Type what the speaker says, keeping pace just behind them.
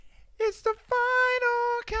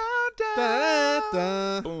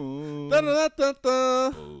Da-da-da-da. Boom.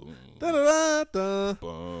 Da-da-da-da-da. Boom. Da-da-da-da.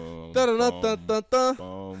 Boom. Da-da-da-da-da.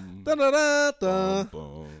 Boom. Da-da-da-da.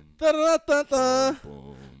 Boom. Da-da-da-da-da.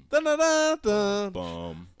 Boom. Da-da-da-da.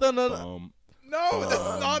 Boom. Da-da-da. Boom. No,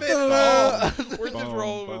 that's not it Boom. at all. We're just Boom,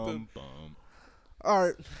 rolling with boom, it. boom. All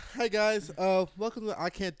right. Hey, guys. Welcome to I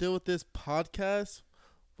Can't Deal With This podcast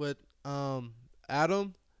with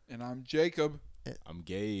Adam. And I'm Jacob. I'm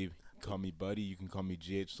Gabe. Call me Buddy. You can call me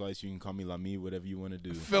GH Slice. You can call me Lamy. Whatever you want to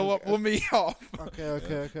do. Philip, let me off.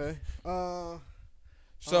 Okay.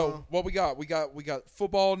 So what we got? We got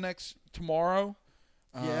football tomorrow.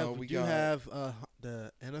 Yeah, we do have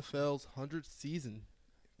the NFL's 100th season.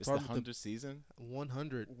 It's the 100th season.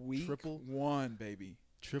 100 week one, baby.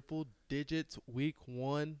 Triple digits. Week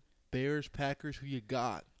 1. Bears, Packers. Who you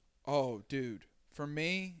got? Oh, dude. For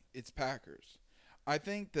me, it's Packers. I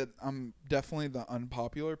think that I'm definitely the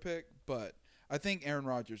unpopular pick, but I think Aaron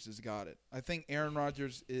Rodgers has got it. I think Aaron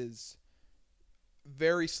Rodgers is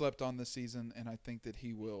very slept on this season, and I think that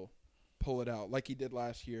he will pull it out like he did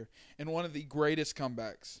last year in one of the greatest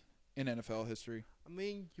comebacks in NFL history. I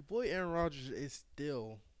mean, your boy Aaron Rodgers is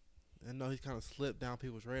still, I know he's kind of slipped down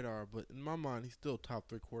people's radar, but in my mind, he's still top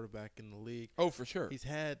 3 quarterback in the league. Oh, for sure. He's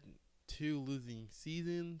had 2 losing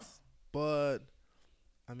seasons, but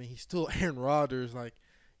I mean, he's still Aaron Rodgers, like,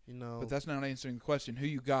 you know. But that's not answering the question. Who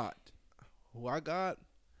you got? Who I got?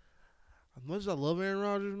 As much as I love Aaron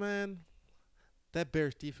Rodgers, man, that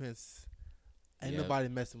Bears defense, ain't nobody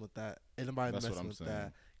messing with that. Ain't nobody That's messing what I'm with saying.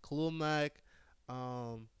 that. Khalil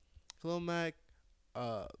Mack,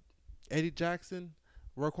 Eddie Jackson,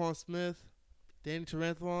 Roquan Smith, Danny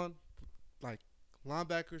Taranthon, like,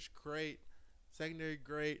 linebackers, great. Secondary,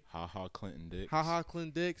 great. Ha Clinton Dix.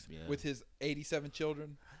 Clint Dix. Yeah. With his 87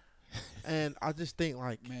 children. And I just think,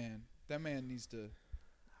 like, Man, that man needs to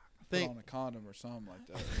put on a condom or something like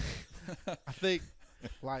that. I think,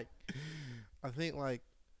 like,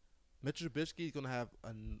 Mitchell Trubisky is going to have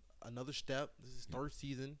another step. This is his 3rd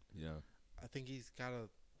season. Yeah. I think he's got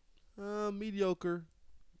a mediocre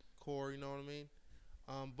core, you know what I mean?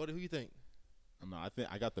 But who you think? I think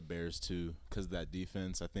I got the Bears too because of that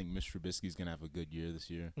defense. I think Mr. Trubisky's gonna have a good year this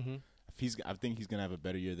year. Mm-hmm. I think he's gonna have a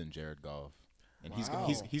better year than Jared Goff, and Wow.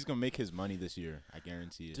 he's gonna make his money this year. I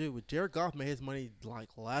guarantee it. Dude, with Jared Goff made his money like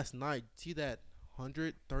last night. See that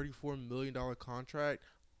 $134 million contract,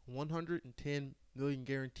 $110 million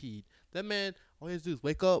guaranteed. That man, all he has to do is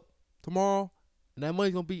wake up tomorrow, and that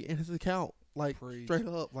money's gonna be in his account, like straight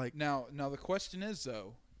up. Like Now the question is,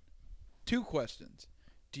 though, 2 questions.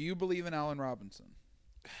 Do you believe in Allen Robinson?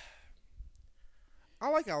 I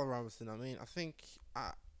like Allen Robinson. I mean,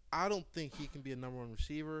 I don't think he can be a number 1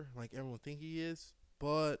 receiver like everyone think he is,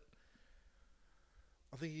 but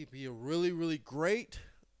I think he'd be a really, really great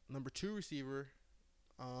number 2 receiver.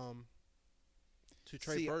 To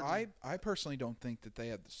Trey Burton. I personally don't think that they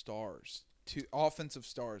have the stars, offensive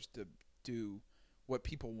stars, to do what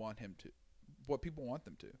people want them to.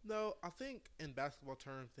 No, I think in basketball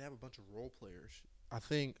terms they have a bunch of role players. I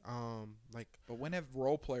think But when have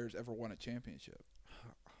role players ever won a championship?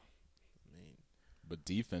 I mean, But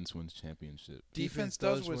defense wins championship. Defense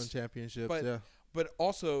does win win championships. but- yeah. But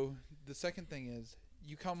also, the second thing is,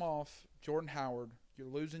 you come off Jordan Howard. You're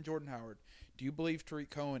losing Jordan Howard. Do you believe Tariq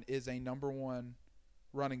Cohen is a number 1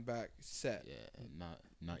 running back set? Yeah, not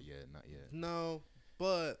yet. No,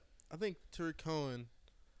 but I think Tariq Cohen,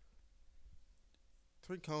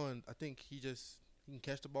 I think he can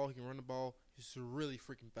catch the ball, he can run the ball. He's really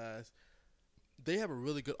freaking fast. They have a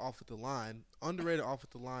really good offensive line, underrated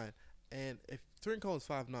offensive line. And if Tariq Cohen's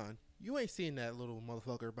 5'9", you ain't seeing that little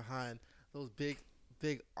motherfucker behind those big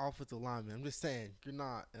offensive linemen. I'm just saying, you're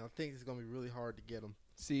not. And I think it's going to be really hard to get him.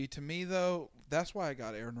 See, to me, though, that's why I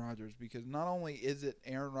got Aaron Rodgers, because not only is it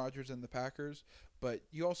Aaron Rodgers and the Packers, but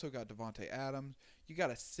you also got Devontae Adams. You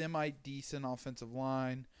got a semi-decent offensive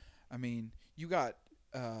line. I mean, you got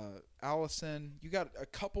Allison. You got a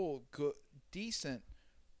couple decent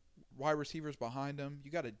wide receivers behind him.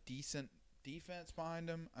 You got a decent defense behind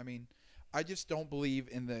him. I mean, I just don't believe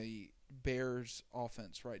in the Bears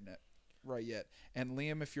offense right yet. And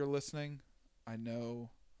Liam, if you're listening, I know.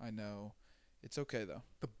 It's okay, though.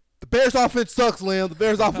 The Bears offense sucks, Liam. The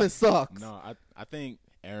Bears offense sucks. No, I think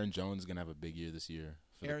Aaron Jones is gonna have a big year this year.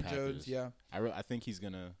 For Aaron the Packers. Jones, yeah. I think he's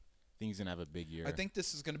gonna have a big year. I think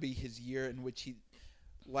this is going to be his year in which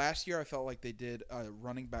last year I felt like they did a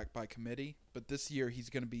running back by committee, but this year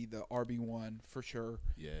he's going to be the RB1 for sure.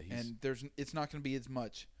 Yeah, and it's not going to be as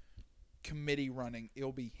much committee running.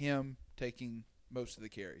 It'll be him taking most of the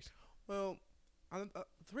carries. Well, the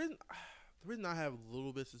reason I have a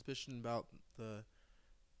little bit of suspicion about the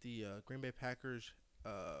Green Bay Packers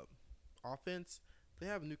offense, they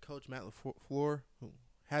have a new coach, Matt LaFleur, who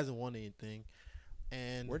hasn't won anything.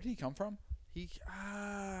 And Where did he come from?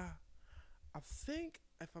 I think,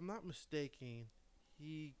 if I'm not mistaken,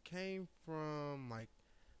 he came from like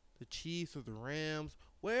the Chiefs or the Rams,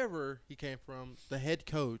 wherever he came from. The head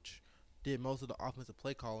coach did most of the offensive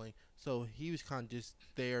play calling, so he was kind of just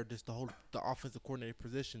there, just to hold the offensive coordinator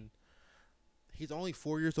position. He's only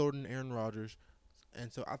 4 years older than Aaron Rodgers,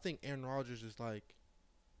 and so I think Aaron Rodgers is like,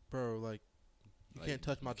 bro, like you Like, can't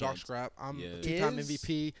touch my you jock can't- scrap. I'm yeah. a two-time Is-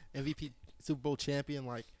 MVP Super Bowl champion.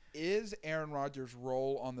 Like, Is Aaron Rodgers'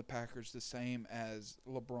 role on the Packers the same as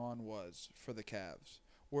LeBron was for the Cavs?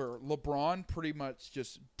 Where LeBron pretty much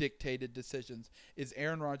just dictated decisions. Is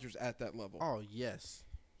Aaron Rodgers at that level? oh yes,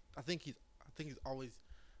 I think he's always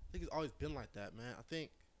been like that, man. I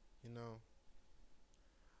think,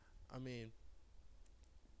 I mean,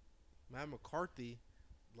 Matt McCarthy,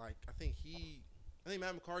 like I think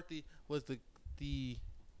Matt McCarthy was the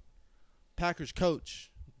Packers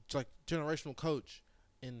coach, like generational coach,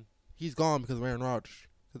 and he's gone because of Aaron Rodgers.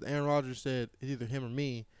 Because Aaron Rodgers said it's either him or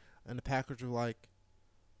me, and the Packers were like,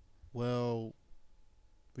 well,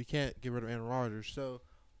 we can't get rid of Aaron Rodgers. So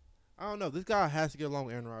I don't know. This guy has to get along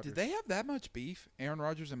with Aaron Rodgers. Did they have that much beef, Aaron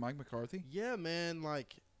Rodgers and Mike McCarthy? Yeah, man.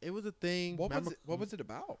 Like it was a thing. What was it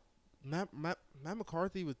about? Matt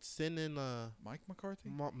McCarthy was sending Mike McCarthy?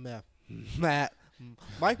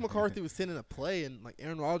 Mike McCarthy was sending a play, and like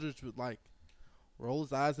Aaron Rodgers would like roll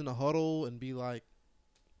his eyes in the huddle and be like,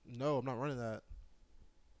 "No, I'm not running that."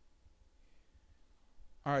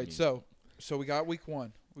 All right, so we got week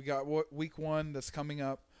one. We got week one that's coming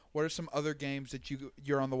up. What are some other games that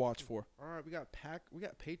you're on the watch for? All right, we got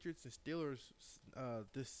Patriots and Steelers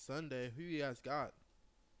this Sunday. Who you guys got?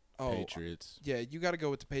 Patriots. Yeah, you got to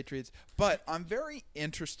go with the Patriots. But I'm very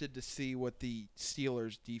interested to see what the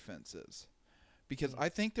Steelers' defense is, because I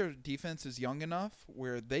think their defense is young enough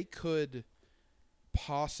where they could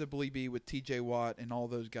possibly be with T.J. Watt and all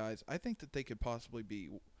those guys. I think that they could possibly be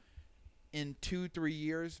in 2-3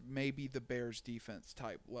 years, maybe the Bears' defense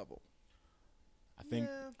type level. I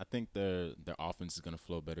think their offense is gonna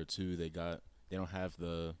flow better too. They don't have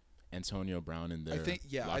the Antonio Brown in there. I think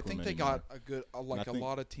they got a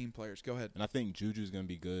lot of team players. Go ahead. And I think Juju's gonna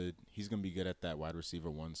be good. He's gonna be good at that wide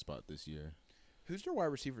receiver 1 spot this year. Who's their wide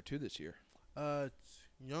receiver 2 this year?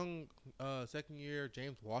 Young second year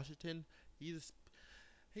James Washington.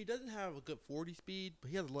 He doesn't have a good 40 speed,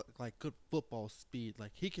 but he has like good football speed.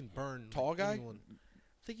 Like he can burn. Tall guy? anyone.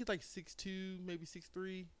 I think he's like 6'2", maybe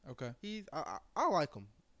 6'3". Okay. I like him.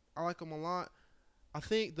 I like him a lot. I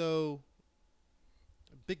think though,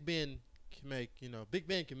 Big Ben can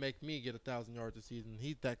make me get 1,000 yards a season.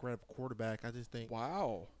 He's that great of a quarterback. I just think.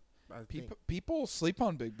 Wow. I think People sleep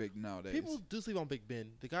on Big nowadays. people do sleep on Big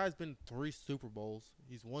Ben. The guy's been 3 Super Bowls.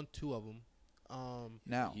 He's won 2 of them.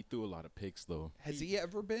 Now, He threw a lot of picks though. has he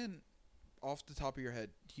ever been, off the top of your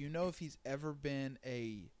head, do you know if he's ever been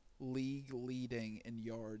a league leading in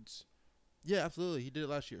yards? Yeah, absolutely. He did it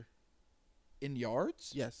last year. In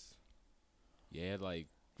yards? Yes. Yeah, like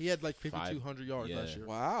He had like 5 5,200 yards yeah. last year.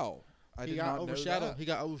 Wow. I He did got not know overshadowed. that. He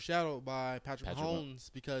got overshadowed by Patrick Patrick Mahomes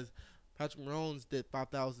because Patrick Mahomes did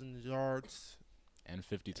 5,000 yards and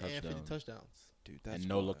 50 touchdowns. and 50 touchdowns Dude, that's and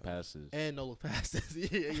no wild. look passes. and no look passes.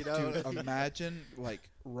 Yeah, Dude, imagine like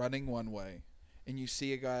running one way and you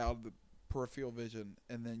see a guy out of the peripheral vision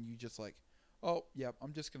and then you just like, oh, yep,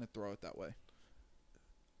 I'm just going to throw it that way.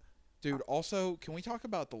 Dude, also, can we talk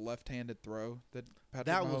about the left-handed throw that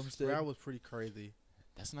Patrick Mahomes did? that was pretty crazy.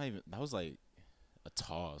 That's not even. That was like a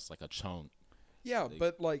toss, like a chunk. Yeah, like-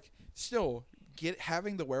 but like still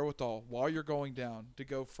having the wherewithal while you're going down to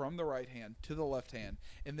go from the right hand to the left hand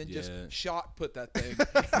and then just Yeah. shot put that thing.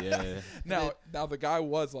 Yeah, Now the guy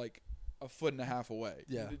was like a foot and a half away.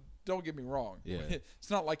 Yeah. Don't get me wrong. Yeah. It's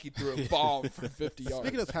not like he threw a bomb from 50 yards.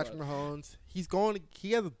 Speaking of Patrick but- Mahomes, he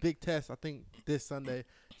has a big test. I think this Sunday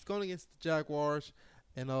he's going against the Jaguars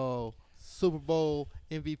and Super Bowl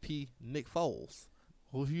MVP Nick Foles.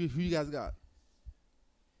 Who you guys got?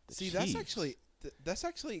 See, Chiefs. that's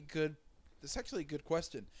actually a good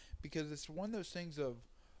question because it's one of those things of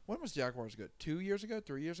when was Jaguars good? 2 years ago?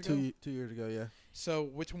 3 years ago? 2 years ago, yeah. So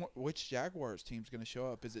which Jaguars team's going to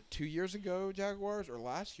show up? Is it 2 years ago Jaguars or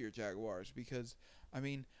last year Jaguars? Because I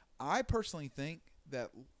mean, I personally think that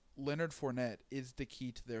Leonard Fournette is the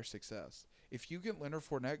key to their success. If you get Leonard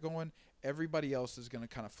Fournette going, everybody else is going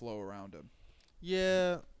to kind of flow around him.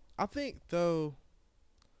 Yeah, I think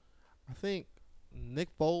Nick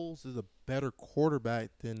Foles is a better quarterback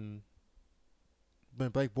than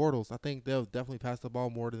Blake Bortles. I think they'll definitely pass the ball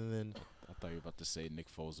more than I thought you were about to say Nick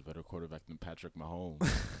Foles is a better quarterback than Patrick Mahomes.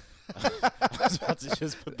 I was about to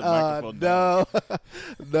just put the microphone down.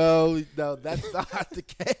 No, that's not the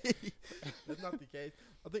case. That's not the case.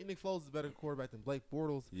 I think Nick Foles is a better quarterback than Blake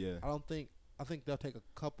Bortles. Yeah. I think they'll take a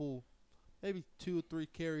couple, maybe 2 or 3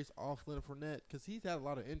 carries off Leonard Fournette because he's had a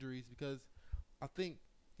lot of injuries. Because I think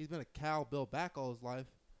he's been a cowbell back all his life,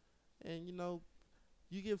 and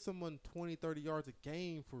you give someone 20, 30 yards a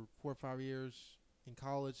game for 4 or 5 years in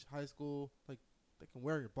college, high school, like they can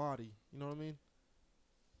wear your body. You know what I mean?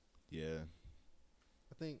 Yeah.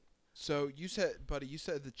 I think. So you said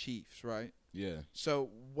the Chiefs, right? Yeah.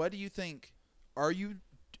 So what do you think?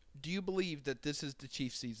 Do you believe that this is the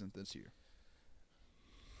Chiefs' season this year?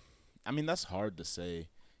 I mean, that's hard to say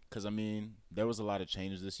because, I mean, there was a lot of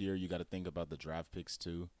changes this year. You got to think about the draft picks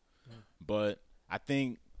too. But I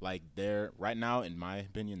think, like, right now, in my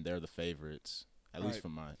opinion, they're the favorites, at least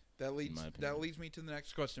from my opinion. That leads me to the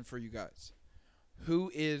next question for you guys.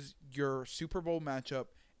 Who is your Super Bowl matchup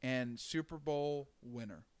and Super Bowl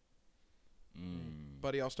winner?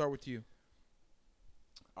 Buddy, I'll start with you.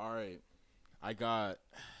 All right.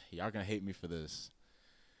 Y'all going to hate me for this.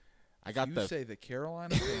 Say the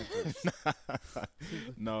Carolina Panthers.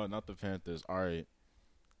 No, not the Panthers. All right.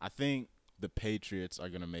 I think the Patriots are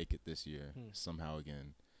going to make it this year somehow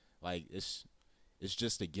again. Like, it's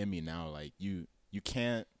just a gimme now. Like, you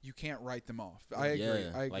can't write them off. I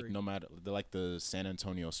agree. Like, no matter – they're like the San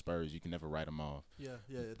Antonio Spurs. You can never write them off. Yeah,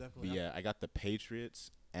 definitely. But, yeah, I got the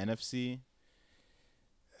Patriots. NFC,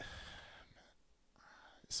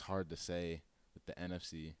 it's hard to say with the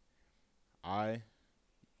NFC. I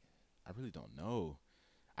really don't know.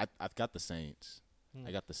 I've got the Saints.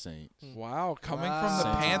 I got the Saints. Wow, coming from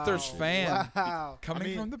the Panthers fan. Wow.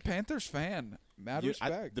 From the Panthers fan. Mad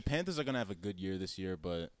respect. The Panthers are going to have a good year this year,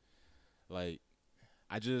 but, like,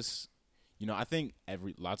 I just, I think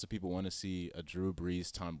lots of people want to see a Drew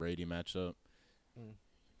Brees, Tom Brady matchup.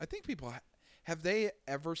 I think people have they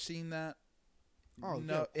ever seen that? Oh,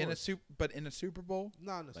 no, yeah, in a Super Bowl?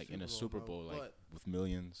 Not in a Super Bowl, like with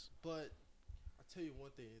millions. But I'll tell you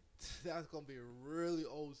one thing. That's going to be a really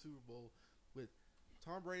old Super Bowl with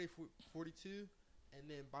Tom Brady 42, and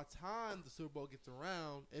then by the time the Super Bowl gets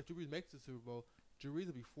around, if Drew Brees makes the Super Bowl, Drew Brees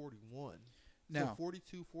will be 41. Now, so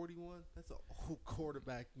 42, 41, that's an old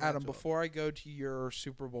quarterback matchup. Adam, before I go to your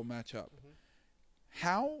Super Bowl matchup,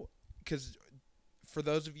 because for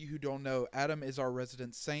those of you who don't know, Adam is our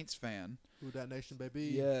resident Saints fan. Who that nation,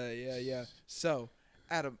 baby? Yeah. So,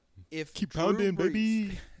 Adam, if keep pounding,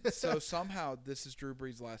 baby. So somehow this is Drew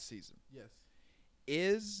Brees' last season.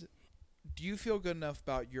 Yes. Do you feel good enough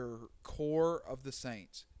about your core of the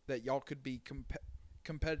Saints that y'all could be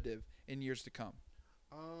competitive in years to come?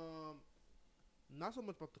 Not so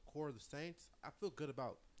much about the core of the Saints. I feel good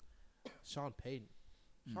about Sean Payton.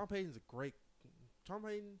 Sean Payton is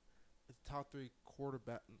top 3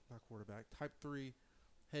 type 3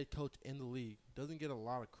 head coach in the league. Doesn't get a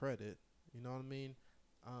lot of credit. You know what I mean?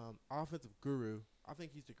 Offensive guru. I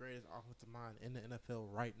think he's the greatest offensive mind in the NFL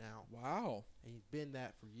right now. Wow. And he's been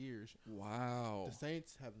that for years. Wow. The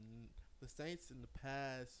Saints in the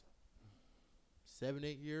past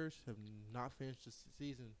 7-8 years have not finished the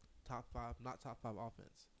season top 5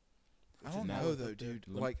 offense. I don't know though, dude.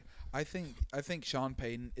 Like I think Sean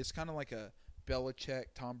Payton is kind of like a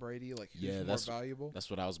Belichick, Tom Brady, like who's more valuable?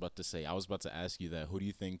 That's what I was about to say. I was about to ask you that. Who do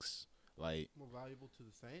you think's like more valuable to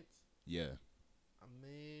the Saints? Yeah. I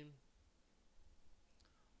mean,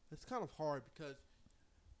 it's kind of hard because,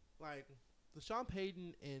 like, the Sean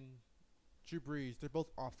Payton and Drew Brees, they're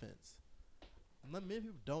both offense. Many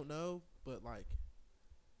people don't know, but, like,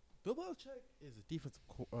 Bill Belichick is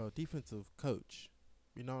a defensive coach.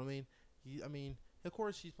 You know what I mean? Of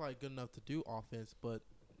course, he's probably good enough to do offense, but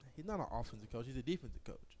he's not an offensive coach. He's a defensive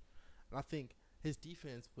coach. And I think his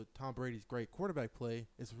defense with Tom Brady's great quarterback play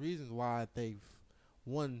is reasons why they've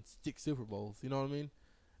won 6 Super Bowls. You know what I mean?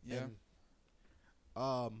 Yeah.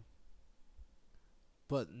 And,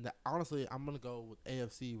 but honestly, I'm gonna go with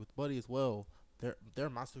AFC with Buddy as well. They're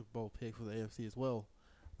my Super Bowl pick for the AFC as well.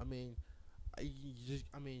 I mean,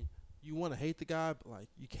 you want to hate the guy, but like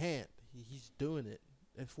you can't. He's doing it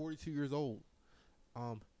at 42 years old.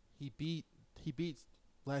 He beats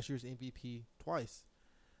last year's MVP twice.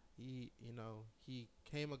 He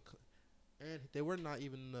came and they were not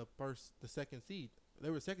even the second seed. They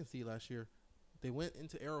were second seed last year. They went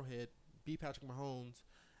into Arrowhead, beat Patrick Mahomes,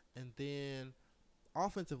 and then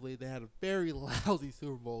offensively they had a very lousy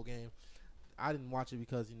Super Bowl game. I didn't watch it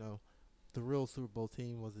because the real Super Bowl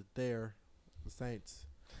team wasn't there, the Saints.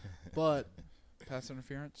 But pass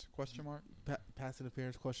interference ? Pass interference ? Pass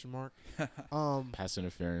interference !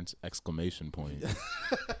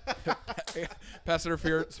 Pass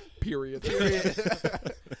interference. Period.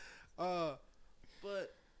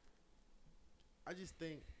 just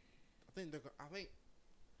think, I think they're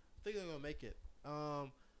gonna make it.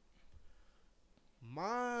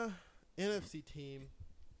 My NFC team,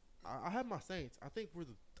 I have my Saints. I think we're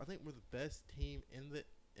the best team in the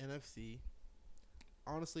NFC.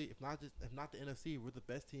 Honestly, if not the NFC, we're the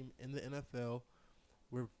best team in the NFL.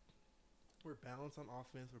 We're balanced on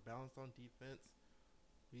offense. We're balanced on defense.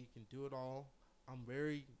 We can do it all. I'm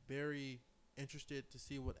very, very interested to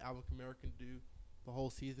see what Alvin Kamara can do the whole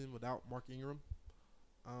season without Mark Ingram.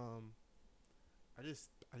 I just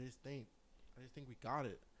think we got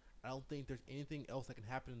it. I don't think there's anything else that can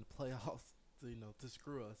happen in the playoffs to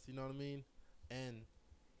screw us. You know what I mean? And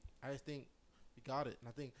I just think we got it. And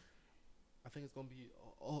I think it's gonna be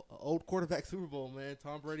an old quarterback Super Bowl, man.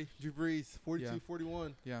 Tom Brady, Drew Brees,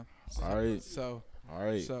 42-41. Yeah. All right. So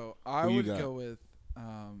So I Who you would got? go with.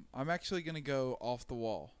 I'm actually gonna go off the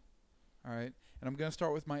wall. All right, and I'm gonna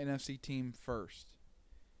start with my NFC team first.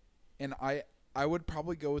 And I would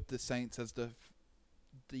probably go with the Saints as the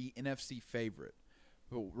NFC favorite.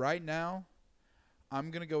 But right now,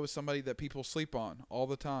 I'm gonna go with somebody that people sleep on all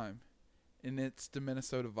the time, and it's the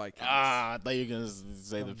Minnesota Vikings. I thought you were gonna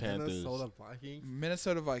say the Panthers. Minnesota Vikings.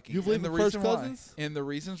 Minnesota Vikings. You believe And the in First reason why- Cousins? And the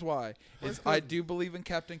reasons why is First I Cousins. do believe in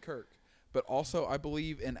Captain Kirk, but also I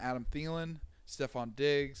believe in Adam Thielen, Stephon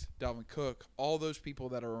Diggs, Dalvin Cook, all those people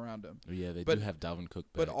that are around him. Oh, yeah, they But- do have Dalvin Cook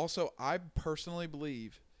back. But also, I personally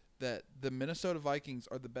believe that the Minnesota Vikings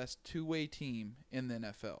are the best two-way team in the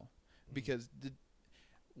NFL because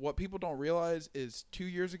what people don't realize is 2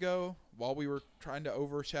 years ago, while we were trying to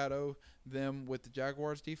overshadow them with the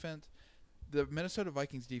Jaguars defense, the Minnesota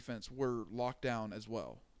Vikings defense were locked down as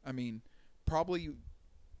well. I mean, probably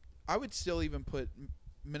I would still even put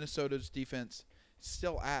Minnesota's defense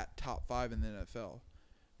still at top 5 in the NFL.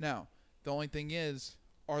 Now, the only thing is,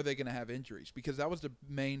 are they going to have injuries? Because that was the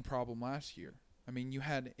main problem last year. I mean, you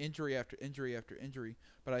had injury after injury after injury,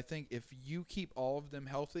 but I think if you keep all of them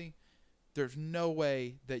healthy, there's no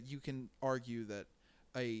way that you can argue that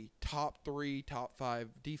a top 3, top 5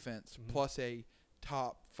 defense plus a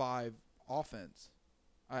top 5 offense,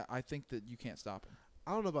 I think that you can't stop them.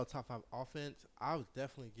 I don't know about top 5 offense. I would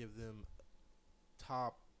definitely give them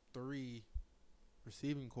top 3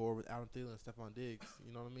 receiving core with Adam Thielen and Stephon Diggs.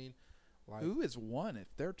 You know what I mean? Like, Who is one if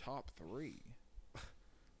they're top 3?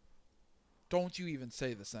 Don't you even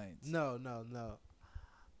say the Saints. No.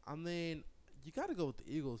 I mean, you got to go with the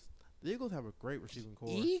Eagles. The Eagles have a great receiving core.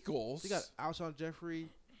 Eagles? They got Alshon Jeffrey.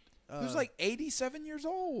 Who's like 87 years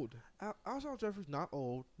old. Alshon Jeffrey's not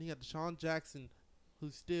old. You got Deshaun Jackson,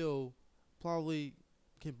 who still probably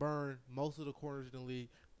can burn most of the corners in the league.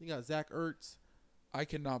 You got Zach Ertz. I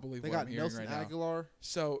cannot believe They what I'm got hearing Nelson right now. Aguilar.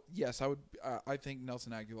 So, yes, I would. I think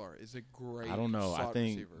Nelson Aguilar is a great I don't know. I slot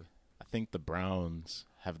think receiver. the Browns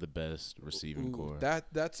have the best receiving Ooh, core.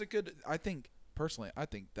 That's a good. I think personally, I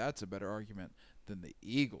think that's a better argument than the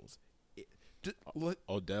Eagles.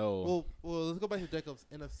 Odell. Well, let's go back to Jacob's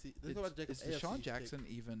NFC. Let's go back to Jacob's Is AFC Deshaun pick. Jackson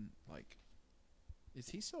even like? Is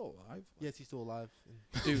he still alive? Yes, he's still alive.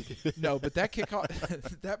 Dude, no, but that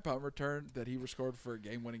kickoff, that punt return that he scored for a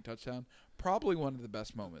game-winning touchdown, probably one of the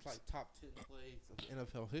best moments. It's like top 10 plays of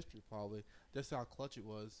NFL history, probably. That's how clutch it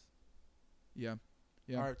was. Yeah.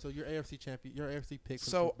 All right, so your AFC champion, your AFC pick for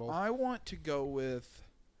the So Super Bowl. I want to go with.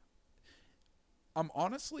 I'm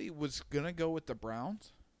honestly was gonna go with the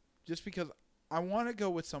Browns, just because I want to go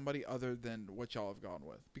with somebody other than what y'all have gone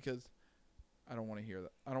with, because I don't want to hear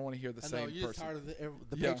that. I don't want to hear the I know same you're person. tired of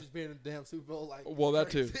the Yeah. Patriots being in the damn Super Bowl. Like, Well, that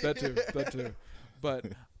too, crazy. that too. But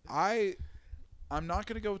I'm not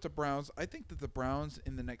going to go with the Browns. I think that the Browns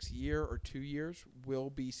in the next year or 2 years will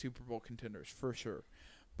be Super Bowl contenders for sure.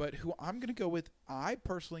 But who I'm going to go with, I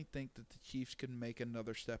personally think that the Chiefs can make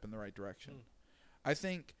another step in the right direction. I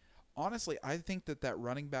think, honestly, that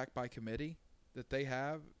running back by committee that they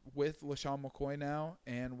have with LaShawn McCoy now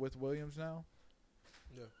and with Williams now,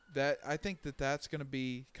 Yeah. that I think that that's going to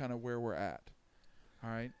be kind of where we're at. All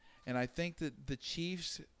right. And I think that the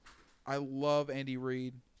Chiefs, I love Andy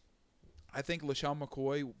Reid. I think LaShawn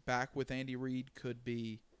McCoy back with Andy Reid could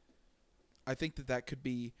be, I think that could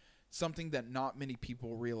be something that not many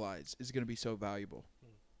people realize is going to be so valuable.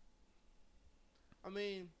 I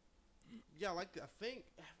mean, yeah, like I think,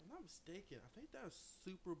 if I'm not mistaken, I think that was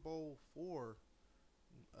Super Bowl 4,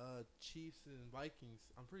 Chiefs and Vikings.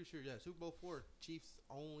 I'm pretty sure, yeah, Super Bowl 4, Chiefs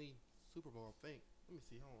only Super Bowl, I think. Let me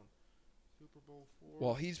see, hold on. Super Bowl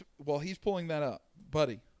 4. While he's pulling that up,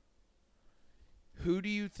 buddy, who do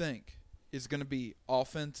you think is going to be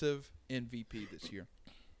offensive MVP this year?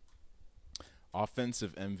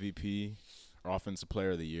 Offensive MVP or offensive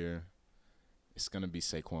player of the year, it's going to be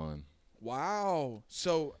Saquon. Wow.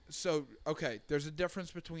 So okay, there's a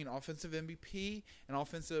difference between offensive MVP and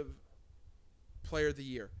offensive player of the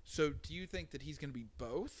year. So do you think that he's going to be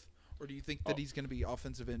both, or do you think that Oh. he's going to be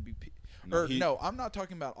offensive MVP? No, No, I'm not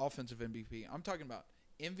talking about offensive MVP. I'm talking about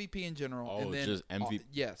MVP in general, Oh, and then just MVP.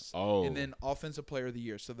 yes, Oh, and then offensive player of the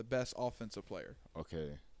year. So the best offensive player.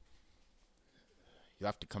 okay. You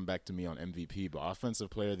have to come back to me on MVP, but offensive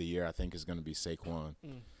player of the year, I think, is going to be Saquon.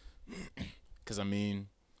 Because, I mean,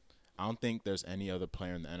 I don't think there's any other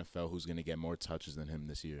player in the NFL who's going to get more touches than him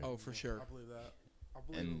this year. Oh, for sure. I believe that. I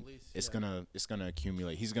believe And at least it's gonna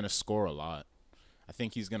accumulate. He's gonna score a lot. I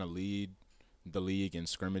think he's gonna lead the league in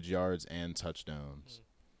scrimmage yards and touchdowns.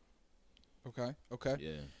 Okay. Okay.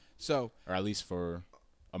 Yeah, So or at least for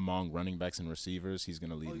among running backs and receivers, he's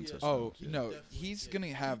gonna lead Oh, in yeah. touchdowns. oh yeah. no, Definitely he's get-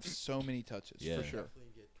 going to have so many touches Yeah. for sure.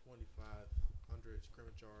 definitely get 2,500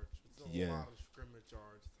 scrimmage yards. It's a Yeah. lot of scrimmage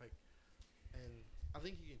yards. It's like, and I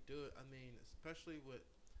think he can do it. I mean, especially with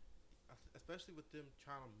them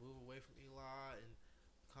trying to move away from Eli and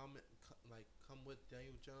come with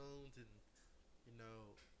Daniel Jones, and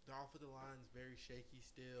their offensive line is very shaky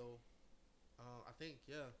still. I think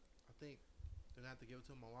they're gonna have to give it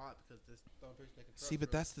to him a lot because this the only person they can trust. See, but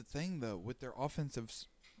really. that's the thing though with their offense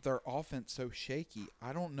so shaky.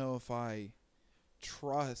 I don't know if I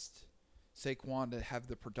trust Saquon to have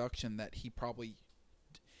the production that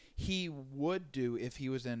he would do if he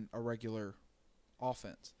was in a regular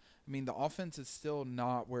offense. I mean, the offense is still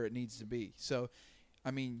not where it needs to be. So,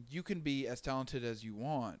 I mean, you can be as talented as you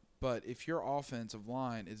want, but if your offensive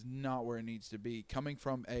line is not where it needs to be, coming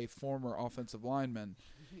from a former offensive lineman,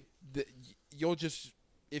 you'll just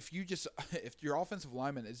if your offensive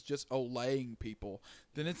lineman is just olaying people,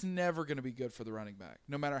 then it's never going to be good for the running back,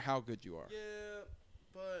 no matter how good you are. Yeah,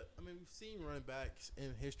 but I mean, we've seen running backs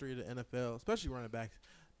in history of the NFL, especially running backs.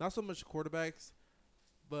 Not so much quarterbacks,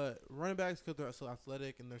 but running backs because they're so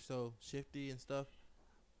athletic and they're so shifty and stuff.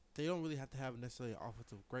 They don't really have to have necessarily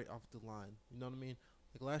great offensive line. You know what I mean?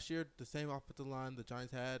 Like last year, the same offensive line the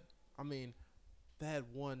Giants had. I mean, they had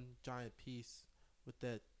one giant piece with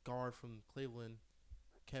that guard from Cleveland,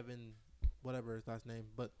 Kevin, whatever his last name.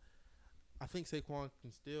 But I think Saquon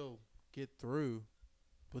can still get through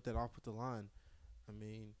with that offensive line. I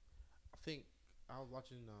mean, I think I was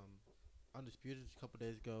watching Undisputed a couple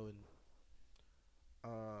days ago,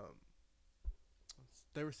 and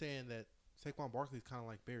they were saying that Saquon Barkley is kind of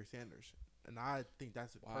like Barry Sanders, and I think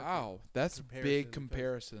that's a perfect Wow, that's a big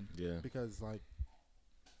comparison. Yeah. because like,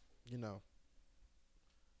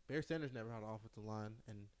 Barry Sanders never had an offensive line,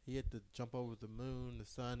 and he had to jump over the moon, the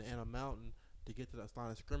sun, and a mountain to get to that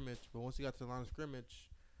line of scrimmage. But once he got to the line of scrimmage,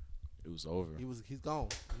 It was over. he's gone.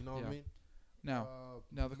 You know what Yeah. I mean? Now,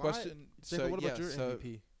 the my- question. Jacob, what about your so,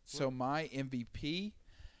 MVP? So my MVP,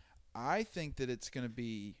 I think that it's going to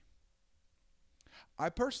be. I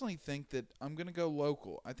personally think that I'm going to go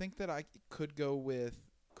local. I think that I could go with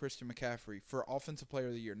Christian McCaffrey for Offensive Player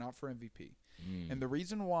of the Year, not for MVP. And the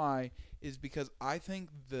reason why is because I think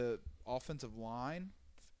the offensive line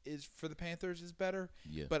is for the Panthers is better,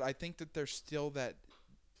 yeah. but I think that there's still that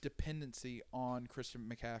dependency on Christian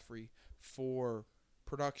McCaffrey for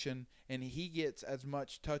production, and he gets as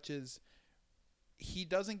much touches. He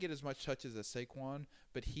doesn't get as much touches as Saquon,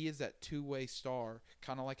 but he is that two-way star,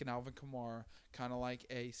 kind of like an Alvin Kamara, kind of like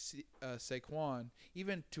a Saquon,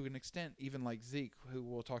 even to an extent, even like Zeke, who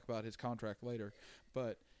we'll talk about his contract later.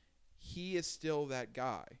 But he is still that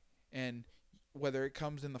guy. And whether it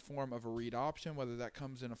comes in the form of a read option, whether that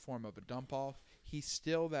comes in a form of a dump off, he's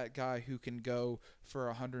still that guy who can go for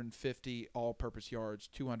 150 all-purpose yards,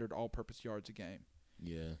 200 all-purpose yards a game.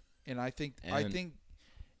 Yeah. And I think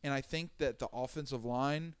that the offensive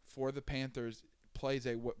line for the Panthers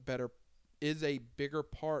is a bigger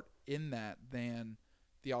part in that than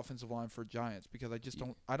the offensive line for Giants, because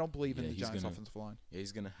I don't believe in the Giants offensive line. Yeah,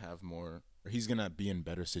 he's gonna have more, or he's gonna be in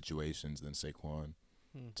better situations than Saquon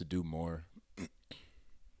to do more.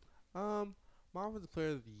 My offensive player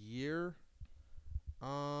of the year.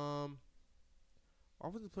 Offensive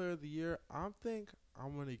player of the year. I don't think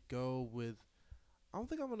I'm gonna go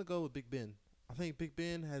with Big Ben. I think Big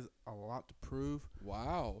Ben has a lot to prove.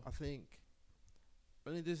 Wow. I think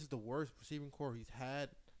this is the worst receiving core he's had.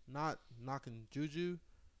 Not knocking Juju,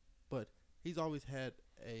 but he's always had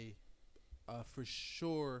a for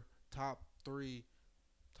sure top 3,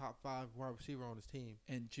 top 5 wide receiver on his team.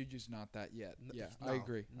 And Juju's not that yet. Yeah, No, I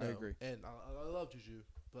agree. no. I agree. And I love Juju,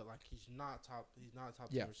 but like he's not top. He's not a top.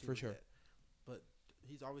 Yeah, 10 receiver for sure. Yet. But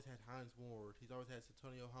he's always had Hines Ward. He's always had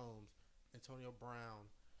Antonio Holmes, Antonio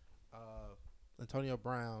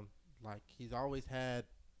Brown. Like he's always had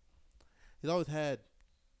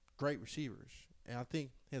great receivers. and I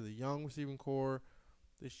think he has a young receiving core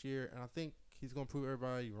this year, and I think he's gonna prove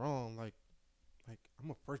everybody wrong. Like I'm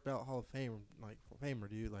a first ballot Hall of Famer,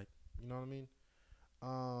 dude. Like, you know what I mean?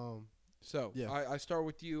 So Yeah. I start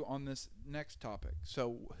with you on this next topic.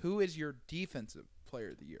 So who is your defensive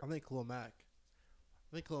player of the year? I think Khalil Mack.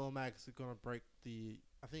 I think Khalil Mack is gonna break the.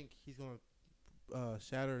 I think he's gonna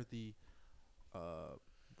shatter the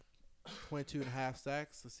 22.5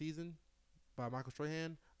 sacks a season by Michael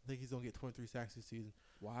Strahan. I think he's gonna get 23 sacks this season.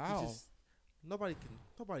 Wow. He's just, nobody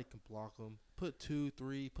can block him. Put 2,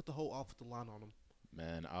 3, put the whole offensive line on him.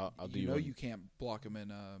 Man, I'll do you know one- you can't block him in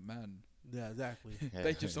Madden. Yeah, exactly.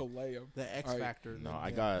 They just so lay him. The X All right. factor. No,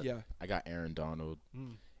 yeah. I got Aaron Donald.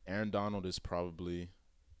 Mm. Aaron Donald is probably,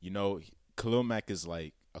 Khalil Mack is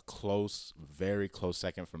like a very close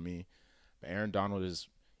second for me. But Aaron Donald is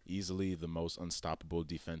easily the most unstoppable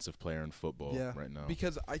defensive player in football Yeah. right now.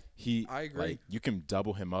 Because I agree. Like, you can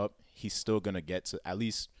double him up. He's still going to get to at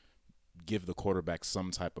least give the quarterback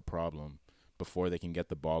some type of problem before they can get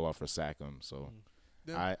the ball off or sack him. So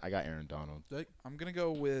Yeah. I got Aaron Donald. I'm gonna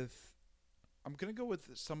go with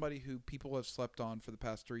somebody who people have slept on for the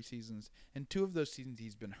past 3 seasons, and 2 of those seasons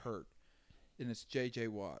he's been hurt, and it's J.J.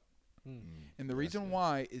 Watt. And the reason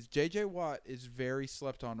why is J.J. Watt is very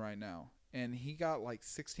slept on right now, and he got like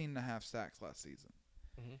 16.5 sacks last season.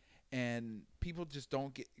 Mhm. And people just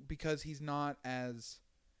don't get, because he's not as,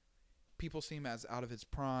 people see him as out of his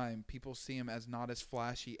prime. People see him as not as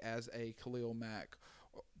flashy as a Khalil Mack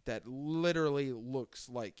that literally looks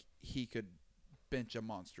like he could bench a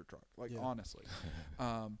monster truck, like, Yeah. honestly.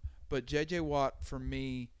 But J.J. Watt, for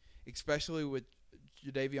me, especially with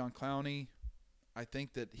Jadeveon Clowney, I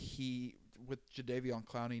think that with Jadeveon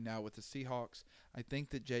Clowney now with the Seahawks, I think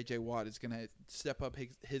that J.J. Watt is going to step up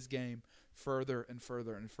his game further and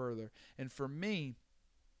further and further. And for me,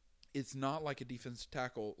 it's not like a defensive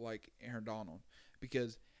tackle like Aaron Donald,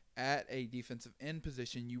 because at a defensive end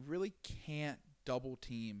position, you really can't double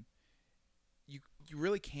team. You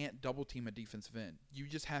really can't double team a defensive end. You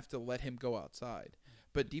just have to let him go outside.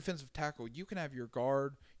 But defensive tackle, you can have your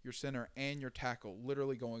guard, your center, and your tackle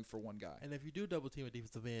literally going for one guy. And if you do double team a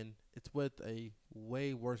defensive end, it's with a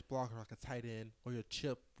way worse blocker like a tight end or your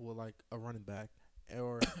chip with like a running back,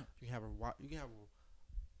 or you can have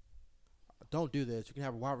don't do this. You can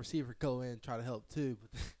have a wide receiver go in and try to help too,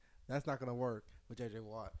 but that's not gonna work with J.J.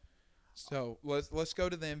 Watt. So let's go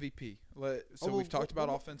to the MVP. well, We've talked about one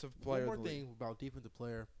more- offensive player. One more of the league. thing about defensive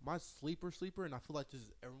player, my sleeper, and I feel like this is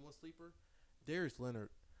everyone's sleeper, Darius Leonard.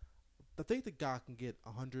 I think the guy can get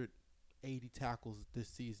 180 tackles this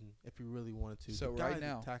season if he really wanted to. So The guy right is a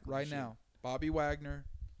now, tackling machine. Bobby Wagner,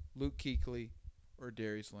 Luke Kuechly, or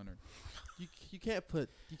Darius Leonard. You can't put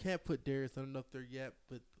Darius Leonard up there yet,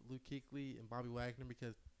 but Luke Kuechly and Bobby Wagner,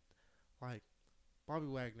 because like Bobby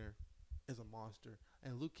Wagner is a monster,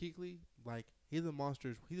 and Luke Kuechly, like, he's a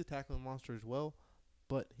monster. He's a tackling monster as well,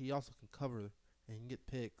 but he also can cover and he can get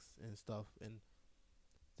picks and stuff. And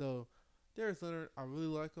so Darius Leonard, I really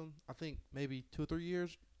like him. I think maybe 2 or 3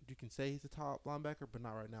 years you can say he's a top linebacker, but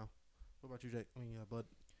not right now. What about you, Jake? Bud.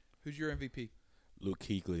 Who's your MVP? Luke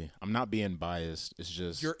Kuechly. I'm not being biased. It's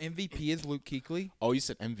just Your MVP is Luke Kuechly? Oh, you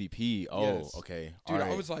said MVP. Oh, Yes. okay. Dude, All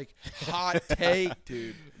right. I was like, hot take,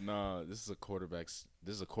 dude. No, this is a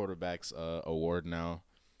quarterback's award now,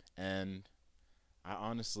 and I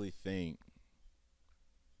honestly think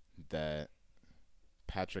that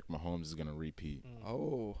Patrick Mahomes is gonna repeat.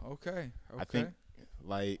 Oh, okay. I think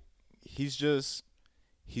like he's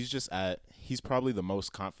probably the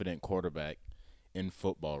most confident quarterback in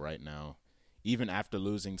football right now. Even after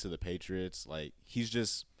losing to the Patriots, like, he's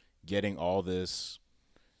just getting all this,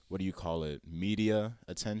 what do you call it, media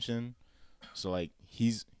attention. So like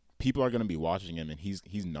people are gonna be watching him, and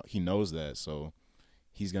he knows that. So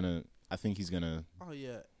I think he's gonna. Oh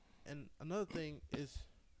yeah, and another thing is,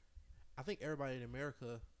 I think everybody in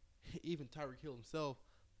America, even Tyreek Hill himself,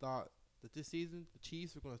 thought that this season the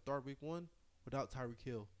Chiefs were going to start Week 1 without Tyreek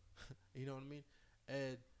Hill. You know what I mean?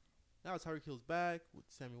 And now Tyreek Hill's back with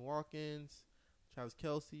Sammy Watkins, Travis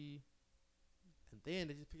Kelce, and then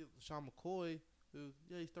they just picked up LaShawn McCoy, who,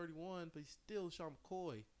 yeah, he's 31, but he's still LaShawn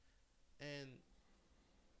McCoy. And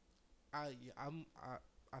I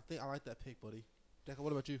think I like that pick, buddy. Deca,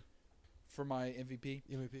 what about you? For my MVP,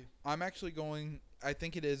 MVP. I'm actually going. I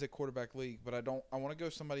think it is a quarterback league, but I want to go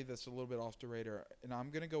somebody that's a little bit off the radar, and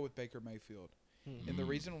I'm going to go with Baker Mayfield. And the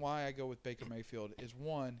reason why I go with Baker Mayfield is,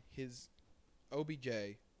 one, his OBJ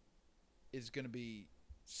is going to be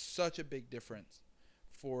such a big difference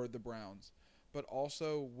for the Browns, but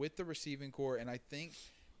also with the receiving core, and I think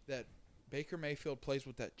that Baker Mayfield plays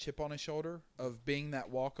with that chip on his shoulder of being that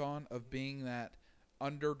walk-on, of being that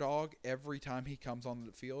underdog every time he comes on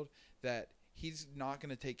the field, that he's not going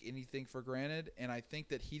to take anything for granted, and I think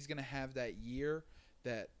that he's going to have that year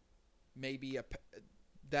that maybe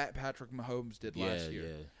that Patrick Mahomes did last year.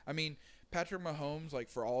 Yeah. I mean, Patrick Mahomes, like,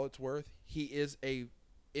 for all it's worth, he is a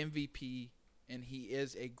MVP and he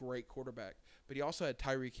is a great quarterback. But he also had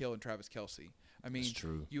Tyreek Hill and Travis Kelce. I mean, That's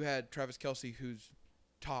true. you had Travis Kelce, who's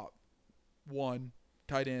top 1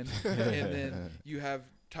 tight end, and then you have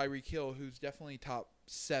Tyreek Hill, who's definitely top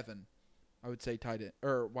 7, I would say, tight end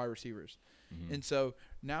or wide receivers. Mm-hmm. And so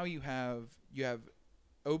now you have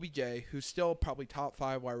OBJ, who's still probably top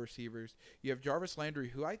 5 wide receivers. You have Jarvis Landry,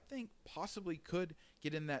 who I think possibly could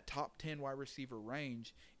get in that top 10 wide receiver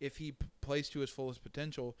range if he plays to his fullest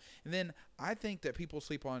potential. And then I think that people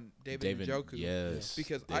sleep on David Njoku. Yes,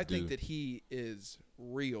 because I think that he is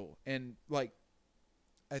real. And, like,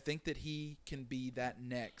 I think that he can be that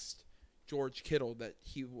next George Kittle that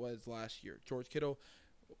he was last year. George Kittle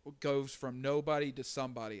goes from nobody to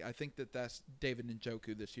somebody. I think that that's David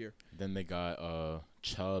Njoku this year. Then they got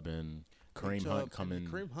Chubb and Kareem Hunt coming.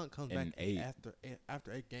 Kareem Hunt comes in back 8.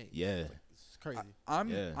 after 8 games. Yeah. Like, it's crazy.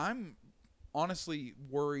 I'm honestly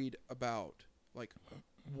worried about, like,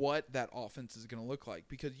 what that offense is going to look like,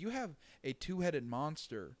 because you have a two-headed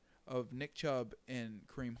monster of Nick Chubb and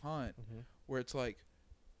Kareem Hunt, where it's like,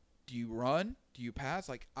 do you run? Do you pass?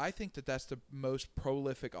 Like, I think that that's the most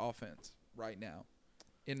prolific offense right now,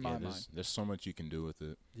 in my mind. There's so much you can do with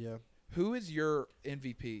it. Yeah. Who is your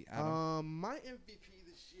MVP, Adam? My MVP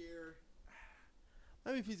this year,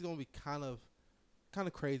 my MVP is gonna be kind of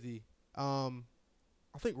crazy. I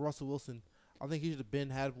think Russell Wilson. I think he should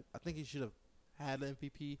have I think he should have had an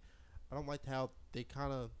MVP. I don't like how they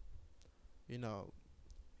kind of,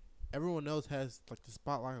 everyone else has like the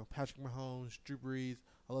spotlight on Patrick Mahomes, Drew Brees.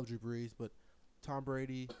 I love Drew Brees, but Tom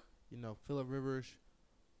Brady, Phillip Rivers,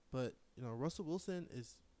 but Russell Wilson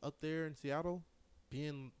is up there in Seattle,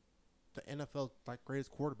 being the NFL like greatest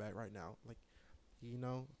quarterback right now. Like,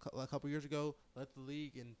 a couple years ago, led the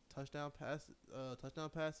league in touchdown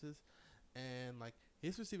passes, and like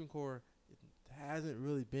his receiving core hasn't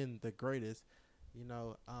really been the greatest.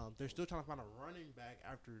 They're still trying to find a running back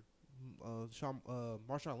after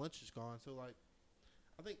Marshawn Lynch is gone. So like,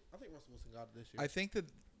 I think Russell Wilson got it this year. I think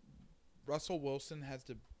that Russell Wilson has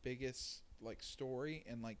the biggest like story,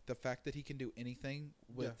 and like the fact that he can do anything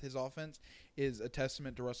with his offense is a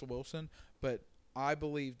testament to Russell Wilson. But I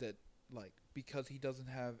believe that, like, because he doesn't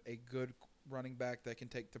have a good running back that can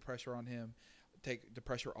take the pressure on him, take the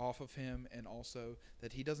pressure off of him, and also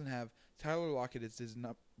that he doesn't have Tyler Lockett is his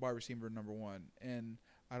wide receiver number 1, and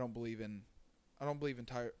I don't believe in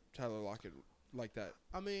Tyler Lockett like that.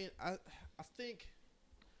 I mean, I think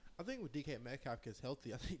with DK Metcalf gets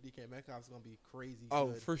healthy, I think DK Metcalf is gonna be crazy. Oh,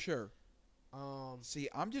 good. for sure. See,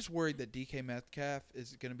 I'm just worried that DK Metcalf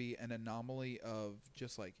is going to be an anomaly of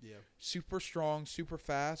just like super strong, super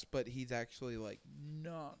fast, but he's actually like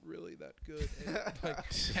not really that good at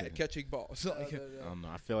like catching balls. Like, I don't know.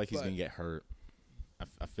 I feel like he's gonna get hurt.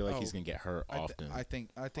 I feel like he's gonna get hurt often. I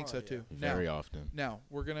think so too. Very often. Now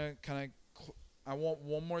we're gonna kind of. I want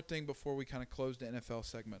one more thing before we kind of close the NFL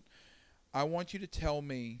segment. I want you to tell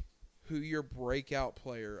me who your breakout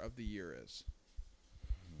player of the year is.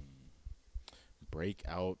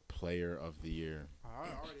 Breakout player of the year. I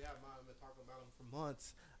already have mine. I've been talking about him for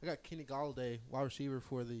months. I got Kenny Golladay, wide receiver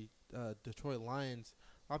for the Detroit Lions.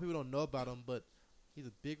 A lot of people don't know about him, but he's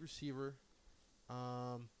a big receiver.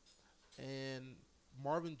 And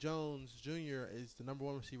Marvin Jones Jr. is the number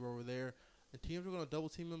 1 receiver over there. And teams are going to double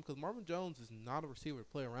team him because Marvin Jones is not a receiver to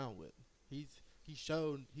play around with. He's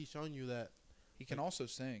shown you that he can also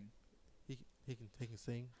sing. He can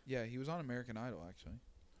sing. Yeah, he was on American Idol actually.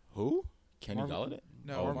 Who? Kenny Golladay?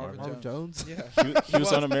 No, Marvin Jones. Yeah, he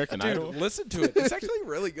was on American Idol. Listen to it. It's actually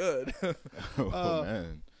really good.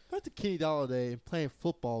 Man. Back to Kenny Golladay and playing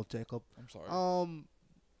football, Jacob. I'm sorry.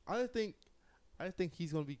 I think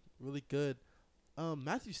he's gonna be really good.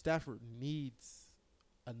 Matthew Stafford needs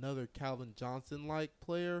another Calvin Johnson-like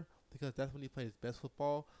player because that's when he played his best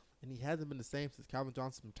football, and he hasn't been the same since Calvin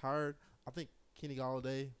Johnson retired. I think Kenny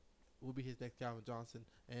Golladay will be his next Calvin Johnson,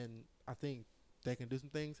 and I think they can do some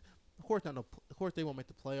things. Of course, they won't make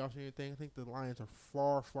the playoffs or anything. I think the Lions are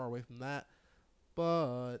far, far away from that.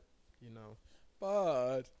 But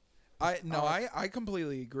I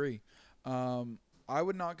completely agree. I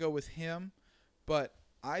would not go with him, but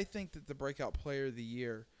I think that the breakout player of the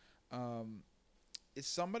year is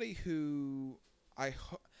somebody who I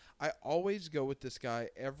always go with this guy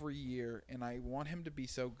every year, and I want him to be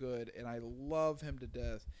so good, and I love him to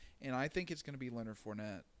death, and I think it's going to be Leonard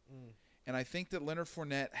Fournette. And I think that Leonard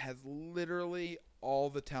Fournette has literally all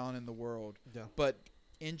the talent in the world. Yeah. But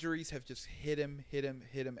injuries have just hit him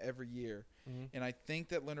every year. Mhm. And I think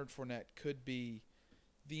that Leonard Fournette could be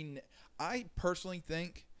I personally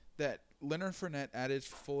think that Leonard Fournette at his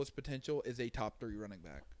fullest potential is a top 3 running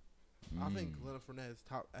back. I think Leonard Fournette is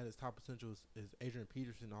at his top potential is Adrian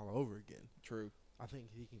Peterson all over again. True. I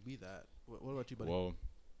think he can be that. What about you, buddy? Well,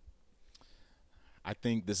 I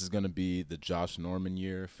think this is going to be the Josh Norman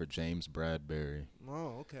year for James Bradbury.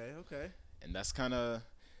 Oh, okay. And that's kind of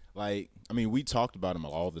like, I mean, we talked about him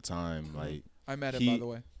all the time. Like, I met him, by the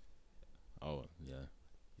way. Oh, yeah.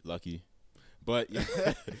 Lucky. But,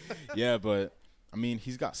 yeah, but, I mean,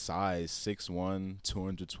 he's got size, 6'1",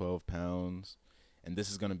 212 pounds. And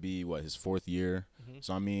this is going to be, his 4th year. Mm-hmm.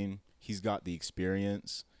 So, I mean, he's got the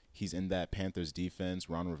experience. He's in that Panthers defense.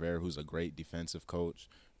 Ron Rivera, who's a great defensive coach,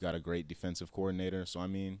 got a great defensive coordinator. So, I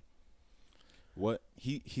mean,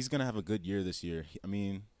 he's going to have a good year this year. He's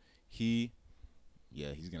going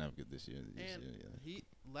to have a good this year. He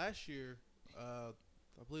last year, I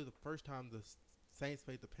believe the first time the Saints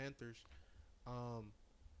played the Panthers,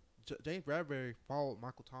 James Bradbury followed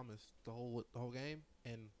Michael Thomas the whole game,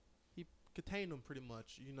 and he contained him pretty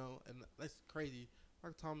much, and that's crazy.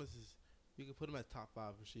 Michael Thomas you can put him at top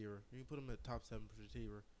 5 receiver. You can put him at top 7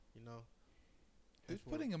 receiver, Who's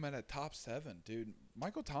putting him at a top 7, dude?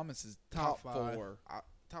 Michael Thomas is top 4.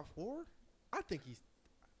 Top 4? I think he's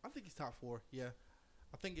top 4. Yeah,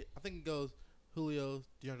 I think it goes Julio,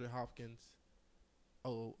 DeAndre Hopkins,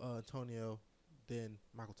 Antonio, then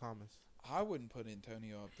Michael Thomas. I wouldn't put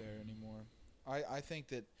Antonio up there anymore.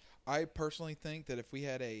 I personally think that if we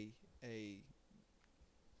had a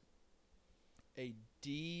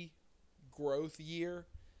D growth year,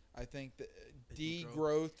 I think that D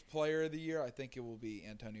growth player of the year, I think it will be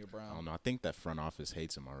Antonio Brown. I don't know. I think that front office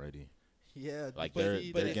hates him already. Yeah, like but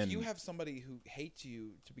if you have somebody who hates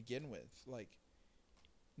you to begin with, like,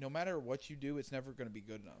 no matter what you do, it's never going to be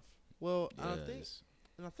good enough. Well, I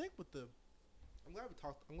think with the, I'm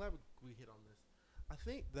glad we hit on this. I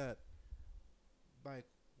think that, like,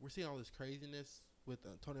 we're seeing all this craziness with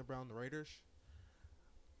Antonio Brown, the Raiders.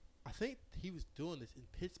 I think he was doing this in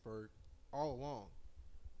Pittsburgh all along,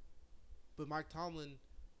 but Mike Tomlin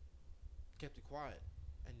kept it quiet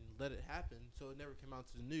and let it happen, so it never came out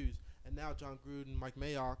to the news. And now John Gruden, Mike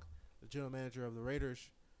Mayock, the general manager of the Raiders,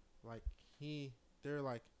 they're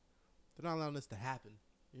not allowing this to happen.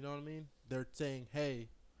 You know what I mean? They're saying, "Hey,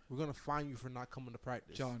 we're gonna fine you for not coming to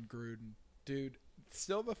practice." John Gruden, dude.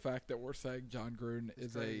 Still, the fact that we're saying John Gruden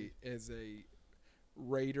is a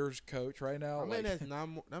Raiders coach right now. That man has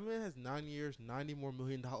 9 years, $90 more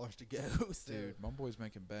million to go. So. Dude, my boy's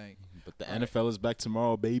making bank. But the NFL is back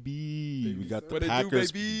tomorrow, baby. We got the What it do,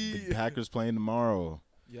 Packers. baby? The Packers playing tomorrow.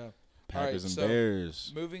 Yeah. Packers All right, and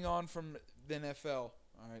Bears. Moving on from the NFL.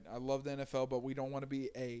 All right, I love the NFL, but we don't want to be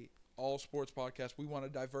a all sports podcast. We want to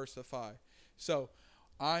diversify. So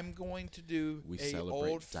I'm going to do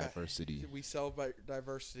diversity. We celebrate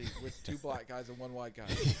diversity with 2 black guys and 1 white guy.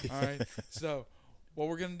 All right. So what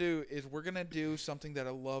we're going to do is we're going to do something that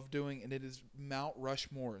I love doing, and it is Mount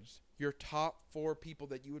Rushmores. Your top 4 people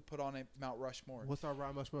that you would put on a Mount Rushmore. What's our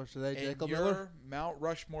Mount Rushmore today, and Jacob your Miller? Mount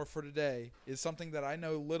Rushmore for today is something that I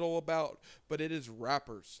know little about, but it is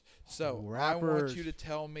rappers. So I want you to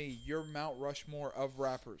tell me your Mount Rushmore of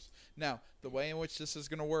rappers. Now, the way in which this is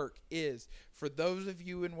going to work is, for those of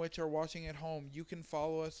you in which are watching at home, you can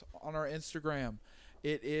follow us on our Instagram.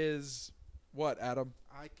 It is what, Adam?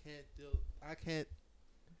 I can't.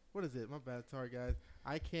 What is it? My bad. Sorry, guys.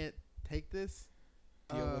 I can't take this.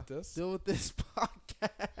 Deal with this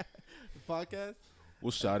podcast.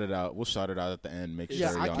 We'll shout it out. At the end. Make sure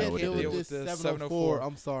I y'all can't know what deal it with is. this 704.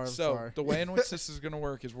 I'm sorry. The way in which this is going to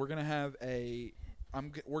work is we're going to have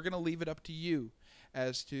we're going to leave it up to you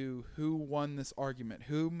as to who won this argument,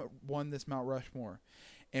 who won this Mount Rushmore.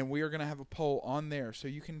 And we are going to have a poll on there, so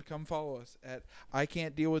you can come follow us at I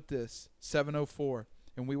Can't Deal With This 704,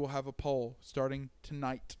 and we will have a poll starting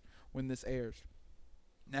tonight when this airs.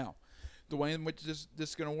 Now, the way in which this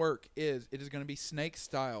is going to work is it is going to be snake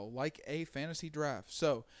style, like a fantasy draft.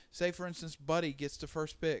 So, say, for instance, Buddy gets the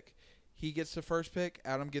first pick. He gets the first pick.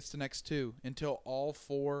 Adam gets the next 2 until all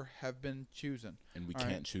 4 have been chosen. And we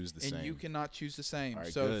can't choose the same. And you cannot choose the same. All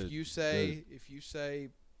right, so good, if you say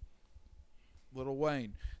Lil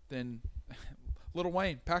Wayne, then Lil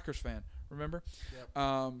Wayne, Packers fan, remember?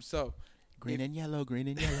 Yep. So green and yellow. Green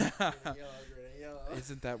and yellow.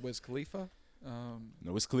 Isn't that Wiz Khalifa?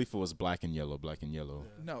 No, Wiz Khalifa was black and yellow.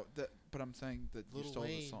 No, but I'm saying that you Lil stole the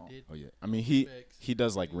Wayne song. did Oh yeah. I mean remix. he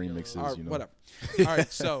does like You know, remixes. All right, You know. whatever. All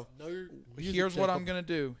right, so Know your music, here's what I'm Jacob. gonna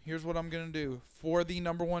do. Here's what I'm gonna do for the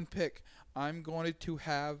number one pick. I'm going to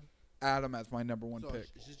have Adam as my number one So pick.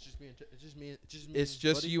 It's just me. It's just me. It's just me. It's and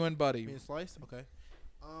just Buddy? you and Buddy. Me and Slice. Okay.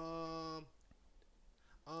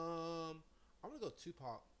 I'm gonna go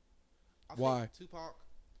Tupac. Why?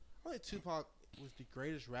 I think Tupac was the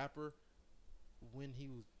greatest rapper when he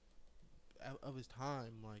was of his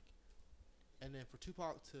time. Like, and then for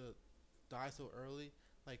Tupac to die so early,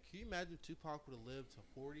 like, can you imagine if Tupac would have lived to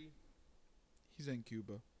 40? He's in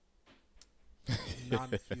Cuba.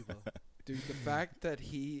 Not in Cuba. Dude, the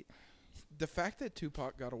fact that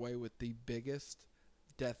Tupac got away with the biggest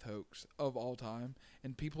death hoax of all time,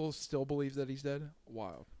 and people still believe that he's dead,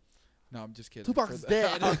 wild. No, I'm just kidding. Tupac For is that-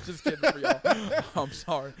 dead. I'm just kidding for y'all. I'm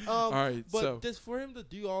sorry. All right, But so just for him to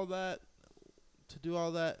do all that,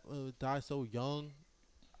 die so young,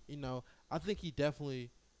 you know, I think he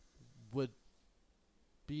definitely would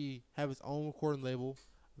have his own recording label.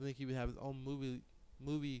 I think he would have his own movie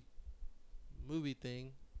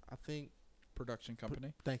thing. I think. production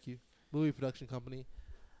company. Thank you, movie production company,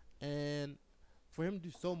 and for him to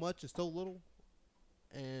do so much and so little,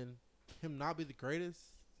 and him not be the greatest,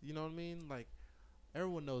 you know what I mean? Like,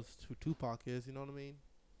 everyone knows who Tupac is, you know what I mean?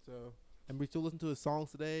 So, and we still listen to his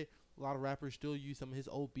songs today. A lot of rappers still use some of his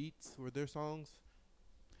old beats for their songs.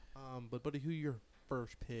 But buddy, who your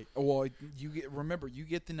first pick? Well, you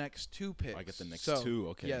get the next two picks. I get the next So, two.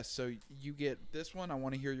 Okay. Yes, so you get this one. I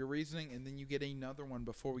want to hear your reasoning, and then you get another one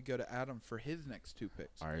before we go to Adam for his next two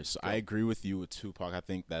picks. All right. So Go. I agree with you with Tupac. I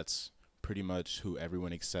think that's pretty much who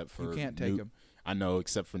everyone except for You can't take him. I know,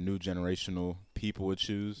 except for new generational people would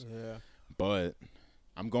choose. Yeah. But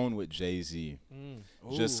I'm going with Jay-Z.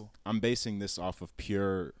 Just Ooh. I'm basing this off of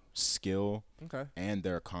pure skill Okay. and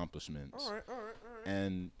their accomplishments. All right.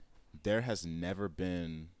 And there has never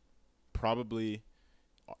been probably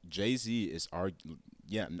Jay-Z is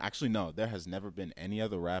actually no, there has never been any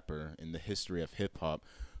other rapper in the history of hip hop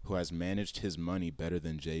who has managed his money better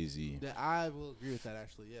than Jay-Z. Yeah, I will agree with that.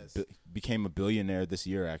 Actually, yes. Became a billionaire this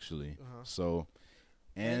year actually. Uh-huh. So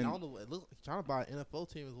And and I don't know. It looks like he's trying to buy an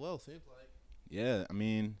NFL team as well. Seems like. yeah, I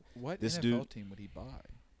mean, What this NFL dude- team would he buy?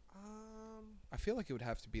 I feel like it would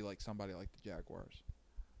have to be like somebody like the Jaguars.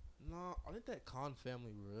 No, I think that Khan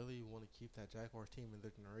family really want to keep that Jaguars team in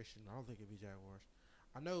their generation. I don't think it'd be Jaguars.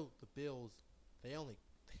 I know the Bills. They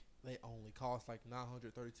only cost like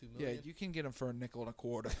 $932 Yeah, million. you can get him for a nickel and a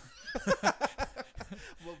quarter.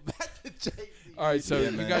 Well, back to Jay-Z. All right, so Yeah,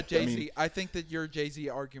 you man. got I Jay-Z. mean- I think that your Jay-Z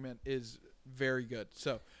argument is very good.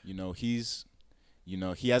 So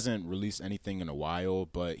he hasn't released anything in a while,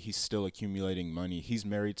 but he's still accumulating money. He's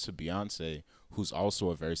married to Beyonce, who's also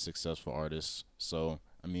a very successful artist. So,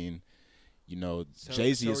 I mean,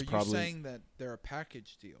 Jay-Z so is are probably you saying that they're a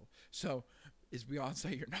package deal? So is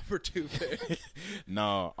Beyonce your number two pick?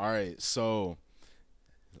 No, all right. So,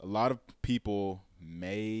 a lot of people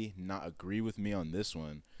may not agree with me on this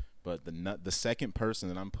one, but the second person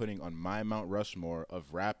that I'm putting on my Mount Rushmore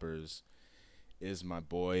of rappers is my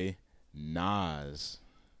boy Nas.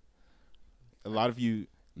 A lot of you,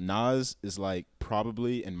 Nas is like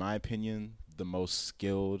probably, in my opinion, the most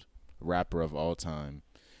skilled rapper of all time.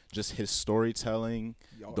 Just his storytelling,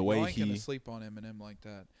 the way y'all ain't gonna he. sleep on Eminem like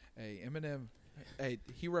that. Hey, Eminem. Hey,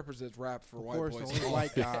 he represents rap for Of white course, boys the only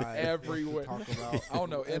white guy everywhere. wants to talk about. I don't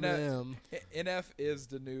know. Eminem. NF is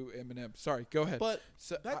the new Eminem. Sorry, go ahead. But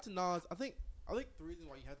So, back to Nas, I think the reason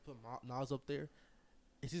why you have to put Nas up there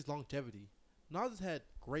is his longevity. Nas has had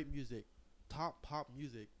great music, top pop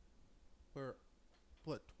music, for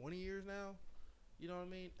 20 years now. You know what I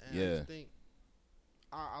mean? And I Yeah. just think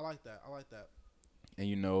I like that. And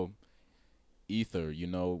Ether,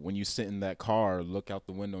 when you sit in that car, look out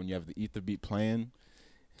the window and you have the Ether beat playing.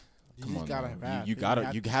 You Come just on, gotta man. rap. You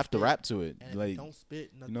have to spit. rap to it. And if Like, you don't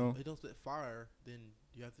spit nothing, know? if you don't spit fire, then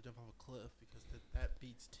you have to jump off a cliff because that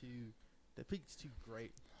beat's too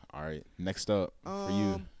great. all right. Next up for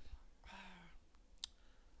you.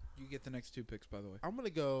 you get the next two picks, by the way. I'm gonna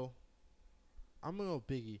go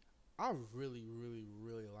Biggie. I really, really,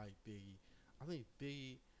 really like Biggie. I think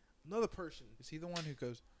Biggie, another person. Is he the one who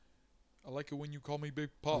goes, I like it when you call me Big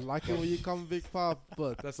I Pop? like it when you call me Big Pop,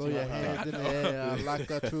 but That's throw the your one. hands in the air like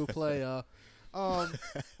a true player.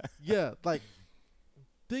 Yeah, like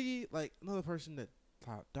Biggie, like another person that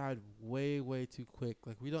died way, way too quick.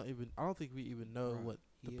 Like I don't think we even know Right. what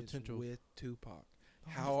the He is potential. with Tupac.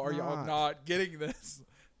 No, How he's are y'all not. not getting this?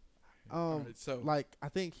 Alright, so Like I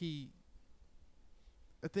think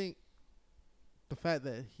the fact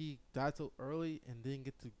that he died so early and didn't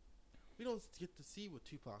we don't get to see what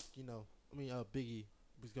Tupac, Biggie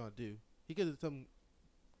was gonna do. He could have done something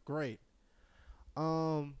great.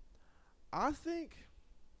 I think,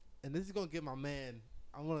 and this is gonna get my man.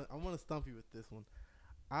 I wanna stump you with this one.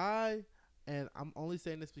 I'm only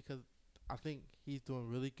saying this because I think he's doing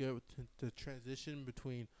really good with the transition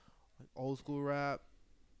between like old school rap,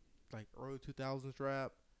 like early 2000s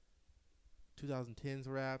rap, 2010s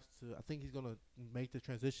raps. I think he's gonna make the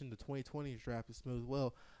transition to 2020s rap as smooth as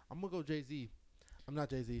well. I'm gonna go Jay-Z. I'm not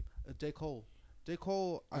Jay-Z. J. Cole. J.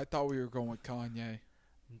 Cole. I thought we were going with Kanye.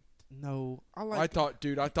 No, I I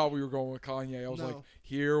thought we were going with Kanye. I was like,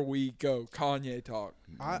 here we go, Kanye talk.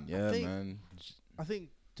 Man. I think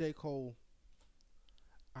J. Cole.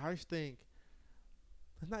 I just think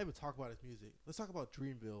let's not even talk about his music. Let's talk about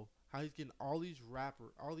Dreamville. How he's getting all these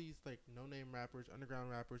like no-name rappers, underground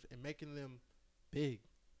rappers, and making them big.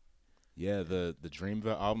 Yeah, the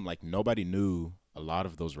Dreamville album, like nobody knew a lot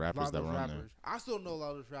of those rappers that were on there. I still know a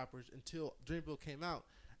lot of those rappers until Dreamville came out,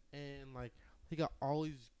 and like he got all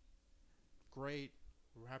these great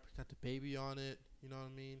rappers. Got the Baby on it. You know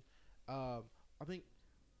what I mean? I think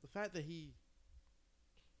the fact that he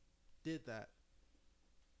did that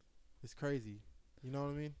is crazy. You know what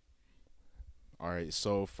I mean? All right,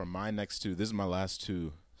 so for my next two, this is my last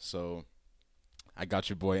two. So I got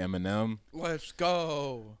your boy Eminem. Let's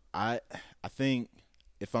go. I think,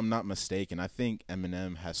 if I'm not mistaken, I think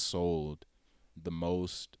Eminem has sold the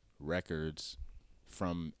most records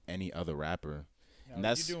from any other rapper. Now, and are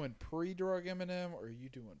that's you doing pre-drug Eminem or are you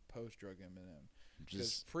doing post-drug Eminem?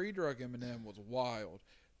 Because pre-drug Eminem was wild.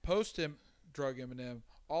 Post-drug Eminem,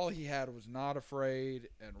 all he had was Not Afraid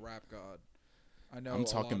and Rap God. I know.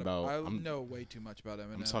 I know way too much about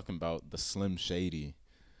Eminem. I'm talking about the Slim Shady.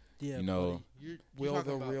 Yeah, you know. Will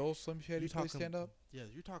the real Slim Shady please stand up? Yeah,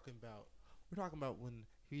 we're talking about when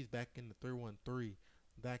he's back in the 313,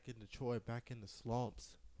 back in Detroit, back in the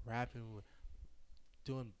slumps, rapping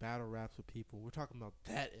doing battle raps with people. We're talking about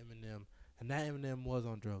that Eminem, and that Eminem was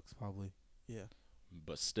on drugs probably. Yeah.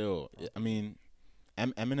 But still, I mean,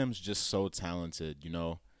 Eminem's just so talented. You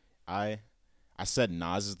know, I said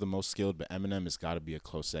Nas is the most skilled, but Eminem has got to be a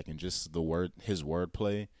close second. Just his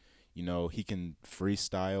wordplay. You know, he can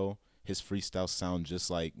freestyle. His freestyles sound just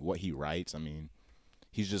like what he writes. I mean,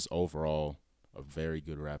 he's just overall a very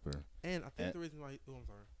good rapper. And I think the reason why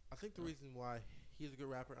he's a good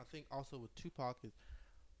rapper, I think also with Tupac is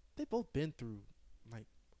they both been through like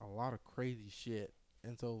a lot of crazy shit,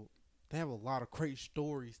 and so they have a lot of great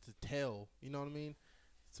stories to tell. You know what I mean?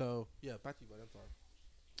 So yeah, back to you, buddy. I'm sorry.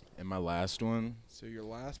 And my last one. So your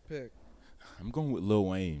last pick. I'm going with Lil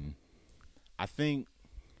Wayne. I think,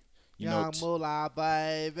 you know. Moolah,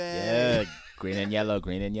 baby. Yeah, green and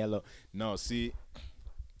yellow. No, see,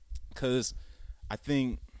 because I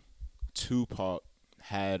think Tupac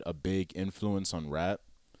had a big influence on rap,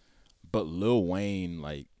 but Lil Wayne,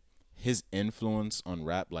 like, his influence on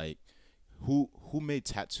rap, like, who made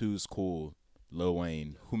tattoos cool? Lil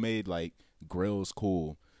Wayne. Who made, like, grills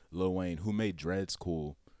cool? Lil Wayne. Who made dreads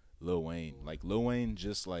cool? Lil Wayne. Like, Lil Wayne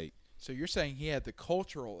just, like. So you're saying he had the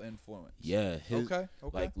cultural influence? Yeah. Okay.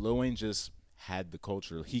 Like, Lil Wayne just had the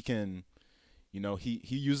culture. He can, you know, he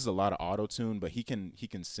uses a lot of auto-tune, but he can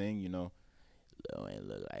sing, you know. Lil Wayne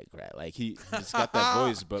look like crap. Like, he's got that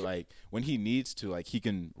voice, but, like, when he needs to, like, he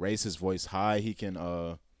can raise his voice high. He can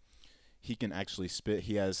actually spit.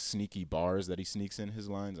 He has sneaky bars that he sneaks in his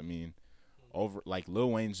lines. I mean,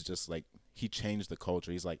 Lil Wayne's just, like, he changed the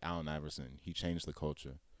culture. He's like Allen Iverson. He changed the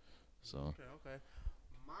culture. So okay.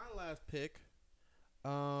 My last pick,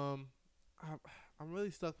 I'm really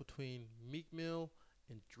stuck between Meek Mill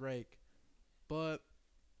and Drake, but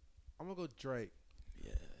I'm gonna go Drake.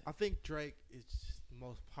 Yeah. I think Drake is just the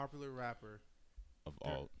most popular rapper of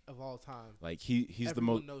all time. Like he's the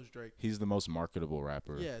most knows Drake. He's the most marketable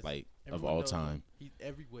rapper. Yes, like of all time. Him. He's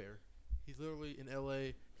everywhere. He's literally in LA.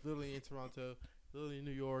 He's literally in Toronto. He's literally in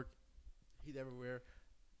New York. He's everywhere.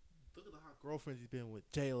 Look at the hot girlfriends he's been with: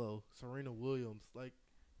 J-Lo, Serena Williams, like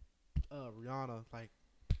Rihanna, like,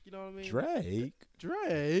 you know what I mean?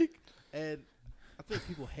 Drake, and I think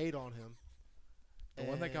people hate on him. The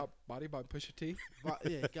one that got bodied by Pusha T.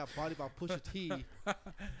 He got bodied by Pusha T.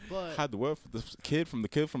 But hide the world from the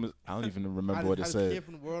kid from his. I don't even remember what it said. The kid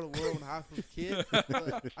from the world and hide from his kid.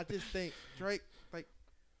 But I just think Drake's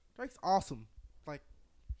awesome. Like,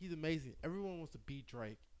 he's amazing. Everyone wants to be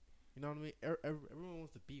Drake. You know what I mean? Everyone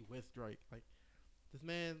wants to be with Drake. Like, this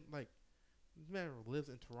man lives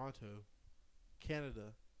in Toronto,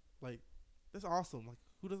 Canada. Like, that's awesome. Like,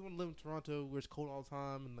 who doesn't want to live in Toronto where it's cold all the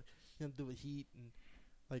time and, like, you have to deal with heat and,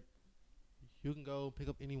 like, you can go pick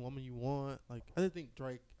up any woman you want. Like, I think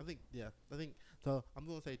Drake. So I'm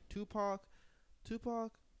gonna say Tupac,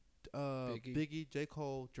 Biggie, J.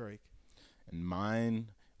 Cole, Drake. And mine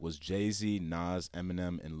was Jay-Z, Nas,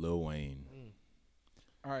 Eminem, and Lil Wayne.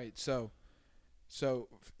 All right, so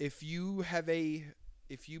if you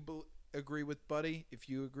agree with Buddy, if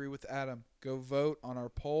you agree with Adam, go vote on our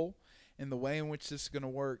poll. And the way in which this is going to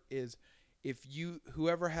work is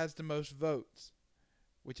whoever has the most votes,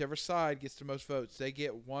 whichever side gets the most votes, they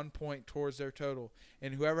get 1 point towards their total.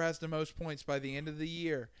 And whoever has the most points by the end of the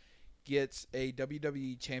year gets a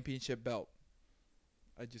WWE Championship belt.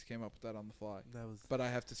 I just came up with that on the fly. But I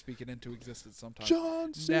have to speak it into existence sometimes.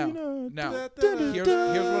 John Cena. Now, here's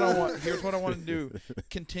what I want to do.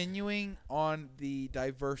 Continuing on the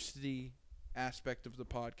diversity aspect of the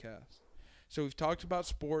podcast. So we've talked about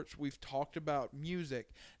sports. We've talked about music.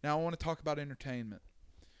 Now I want to talk about entertainment.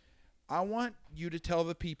 I want you to tell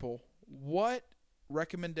the people what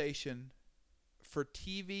recommendation for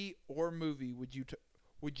TV or movie would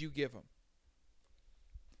you give them?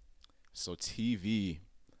 So TV,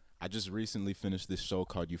 I just recently finished this show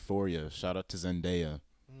called Euphoria. Shout out to Zendaya.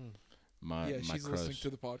 My she's crush. listening to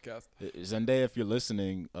the podcast. Zendaya, if you're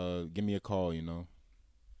listening, give me a call, you know.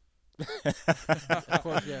 Of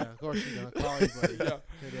course she's gonna call you, buddy. Yeah.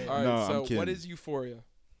 All right, No, I'm so kidding. what is Euphoria?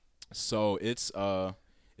 So it's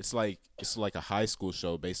like a high school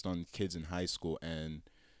show based on kids in high school, and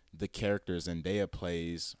the character Zendaya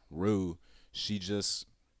plays Rue. She just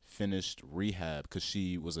finished rehab because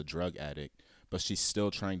she was a drug addict, but she's still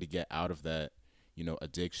trying to get out of that, you know,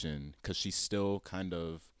 addiction, because she still kind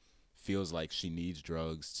of feels like she needs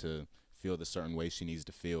drugs to feel the certain way she needs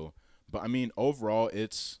to feel. But I mean, overall,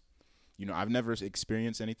 it's, you know, I've never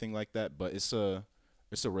experienced anything like that, but it's a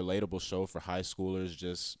relatable show for high schoolers,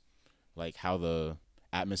 just like how the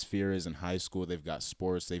atmosphere is in high school. They've got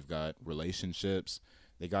sports, they've got relationships,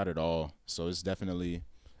 they got it all. So it's definitely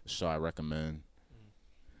a show I recommend.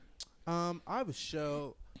 I have a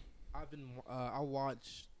show. I'm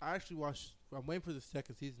waiting for the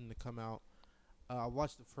second season to come out. I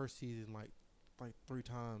watched the first season like 3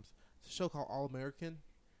 times. It's a show called All American.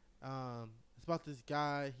 It's about this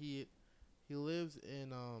guy. He lives in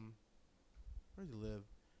where does he live?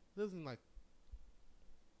 He lives in like,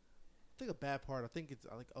 I think a bad part. I think it's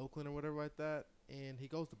like Oakland or whatever like that. And he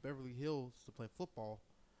goes to Beverly Hills to play football.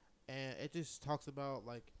 And it just talks about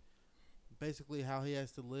like basically how he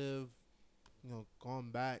has to live, you know, going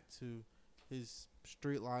back to his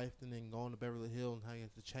street life and then going to Beverly Hills and how he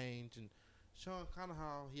has to change, and showing kind of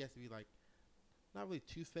how he has to be like not really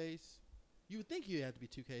Two-Face. You would think he would have to be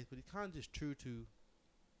Two-Face, but he's kind of just true to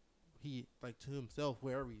to himself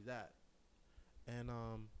wherever he's at. And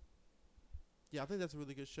yeah, I think that's a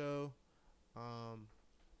really good show.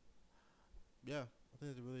 Yeah, I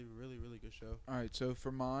think it's a really, really, really good show. All right, so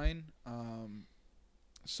for mine,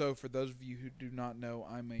 so for those of you who do not know,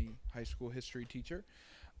 I'm a high school history teacher,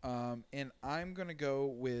 and I'm going to go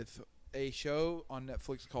with a show on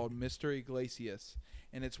Netflix called Mr. Iglesias,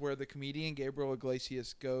 and it's where the comedian Gabriel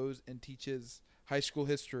Iglesias goes and teaches high school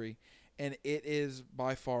history, and it is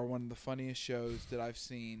by far one of the funniest shows that I've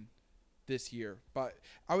seen this year. But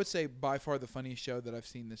I would say by far the funniest show that I've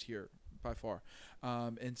seen this year, by far.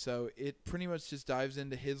 And so it pretty much just dives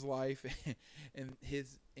into his life and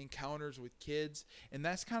his encounters with kids, and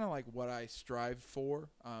that's kind of like what I strive for.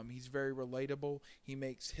 He's very relatable. He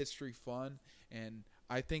makes history fun, and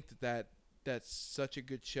I think that's such a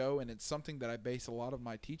good show, and it's something that I base a lot of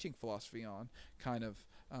my teaching philosophy on. Kind of,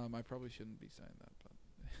 I probably shouldn't be saying that, but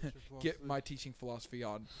get my teaching philosophy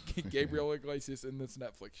on Gabriel Iglesias in this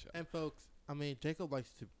Netflix show. And folks, I mean, Jacob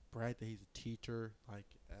likes to brag that he's a teacher. Like,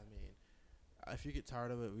 I mean, if you get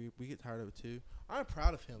tired of it, we get tired of it too. I'm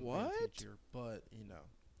proud of him being a teacher, but you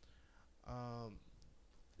know,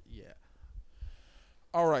 yeah.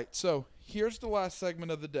 All right, so here's the last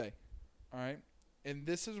segment of the day. All right, and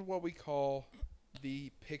this is what we call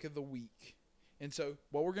the pick of the week. And so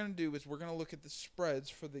what we're gonna do is we're gonna look at the spreads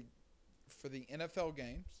for the NFL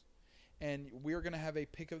games, and we're gonna have a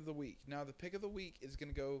pick of the week. Now the pick of the week is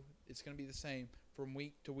gonna be the same from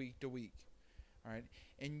week to week to week. All right,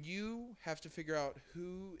 and you have to figure out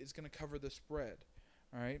who is going to cover the spread.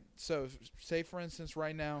 All right, so say for instance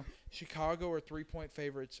right now Chicago are 3-point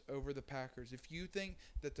favorites over the Packers. If you think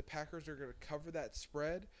that the Packers are going to cover that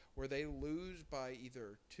spread where they lose by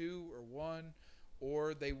either 2 or 1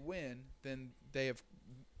 or they win, then they've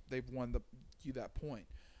won you that point.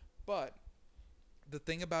 But the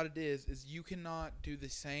thing about it is you cannot do the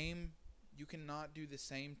same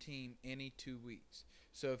team any 2 weeks.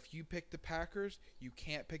 So if you pick the Packers, you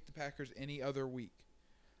can't pick the Packers any other week.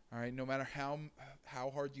 All right, no matter how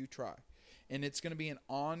hard you try. and it's going to be an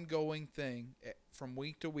ongoing thing from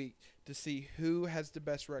week to week to see who has the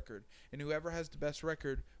best record. And whoever has the best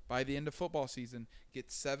record by the end of football season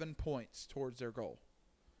gets 7 points towards their goal.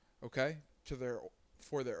 Okay?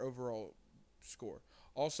 For their overall score.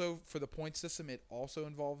 Also, for the point system, it also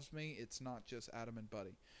involves me. It's not just Adam and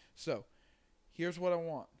Buddy. So, here's what I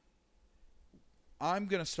want. I'm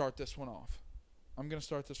going to start this one off.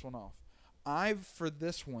 For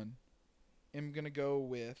this one, am going to go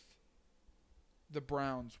with the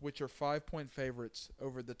Browns, which are 5-point favorites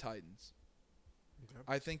over the Titans. Okay.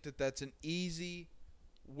 I think that's an easy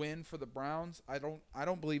win for the Browns. I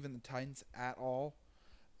don't believe in the Titans at all.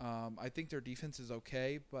 I think their defense is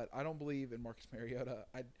okay, but I don't believe in Marcus Mariota.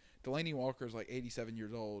 Delaney Walker is like 87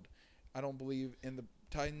 years old. I don't believe in the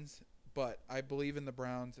Titans, but I believe in the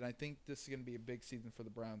Browns, and I think this is going to be a big season for the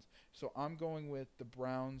Browns. So I'm going with the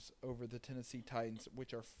Browns over the Tennessee Titans,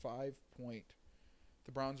 which are 5-point.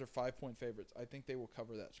 The Browns are 5-point favorites. I think they will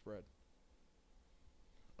cover that spread.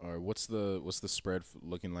 All right, what's the spread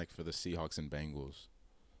looking like for the Seahawks and Bengals?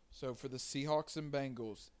 So for the Seahawks and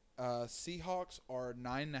Bengals, Seahawks are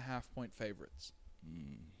 9.5-point favorites.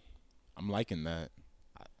 I'm liking that.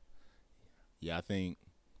 I think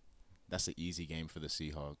that's an easy game for the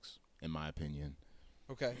Seahawks, in my opinion.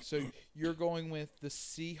 Okay, so you're going with the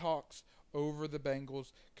Seahawks over the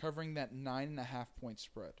Bengals, covering that 9.5-point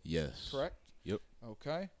spread. Yes. Correct? Yep.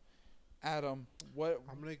 Okay. Adam, what?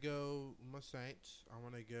 I'm going to go with my Saints. I'm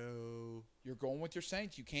going to go. You're going with your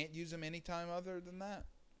Saints. You can't use them anytime other than that.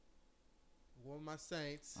 One of my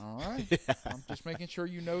Saints. All right. I'm just making sure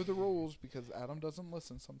you know the rules because Adam doesn't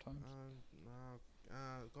listen sometimes.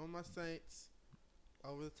 Go with my Saints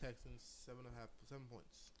over the Texans. 7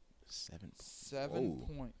 points. 7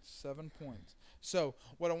 points. 7 points. So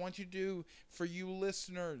what I want you to do for you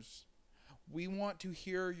listeners, we want to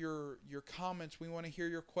hear your comments. We want to hear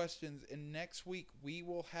your questions. And next week we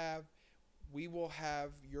will have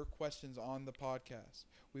your questions on the podcast.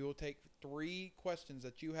 We will take 3 questions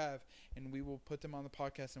that you have, and we will put them on the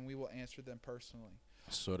podcast, and we will answer them personally.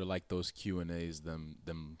 Sort of like those Q&As them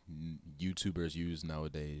YouTubers use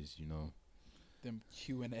nowadays, you know. Them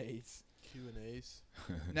Q&As. Q&As.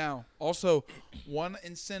 Now, also, one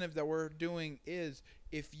incentive that we're doing is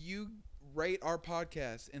if you rate our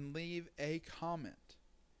podcast and leave a comment,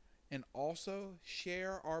 and also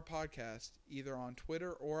share our podcast either on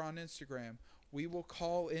Twitter or on Instagram, we will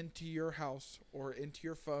call into your house or into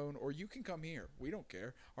your phone, or you can come here. We don't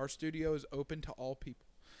care. Our studio is open to all people.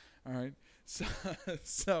 All right.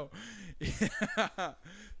 So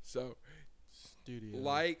Studio.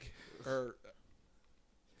 like or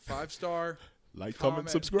 5-star. Like, comment,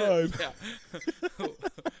 subscribe. Yeah.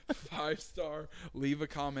 5-star. Leave a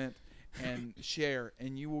comment and share,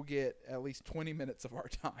 and you will get at least 20 minutes of our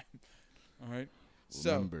time. All right.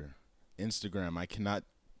 Remember, Instagram.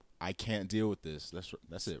 I can't deal with this.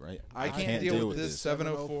 That's it, right? I can't deal with this.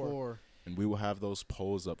 704. And we will have those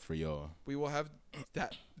polls up for y'all. We will have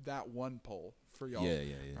that one poll for y'all. Yeah.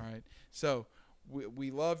 All right. So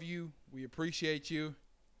we love you. We appreciate you.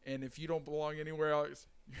 And if you don't belong anywhere else,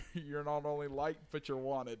 you're not only liked, but you're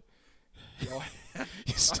wanted. You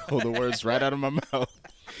stole the words right out of my mouth.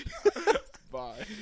 Bye.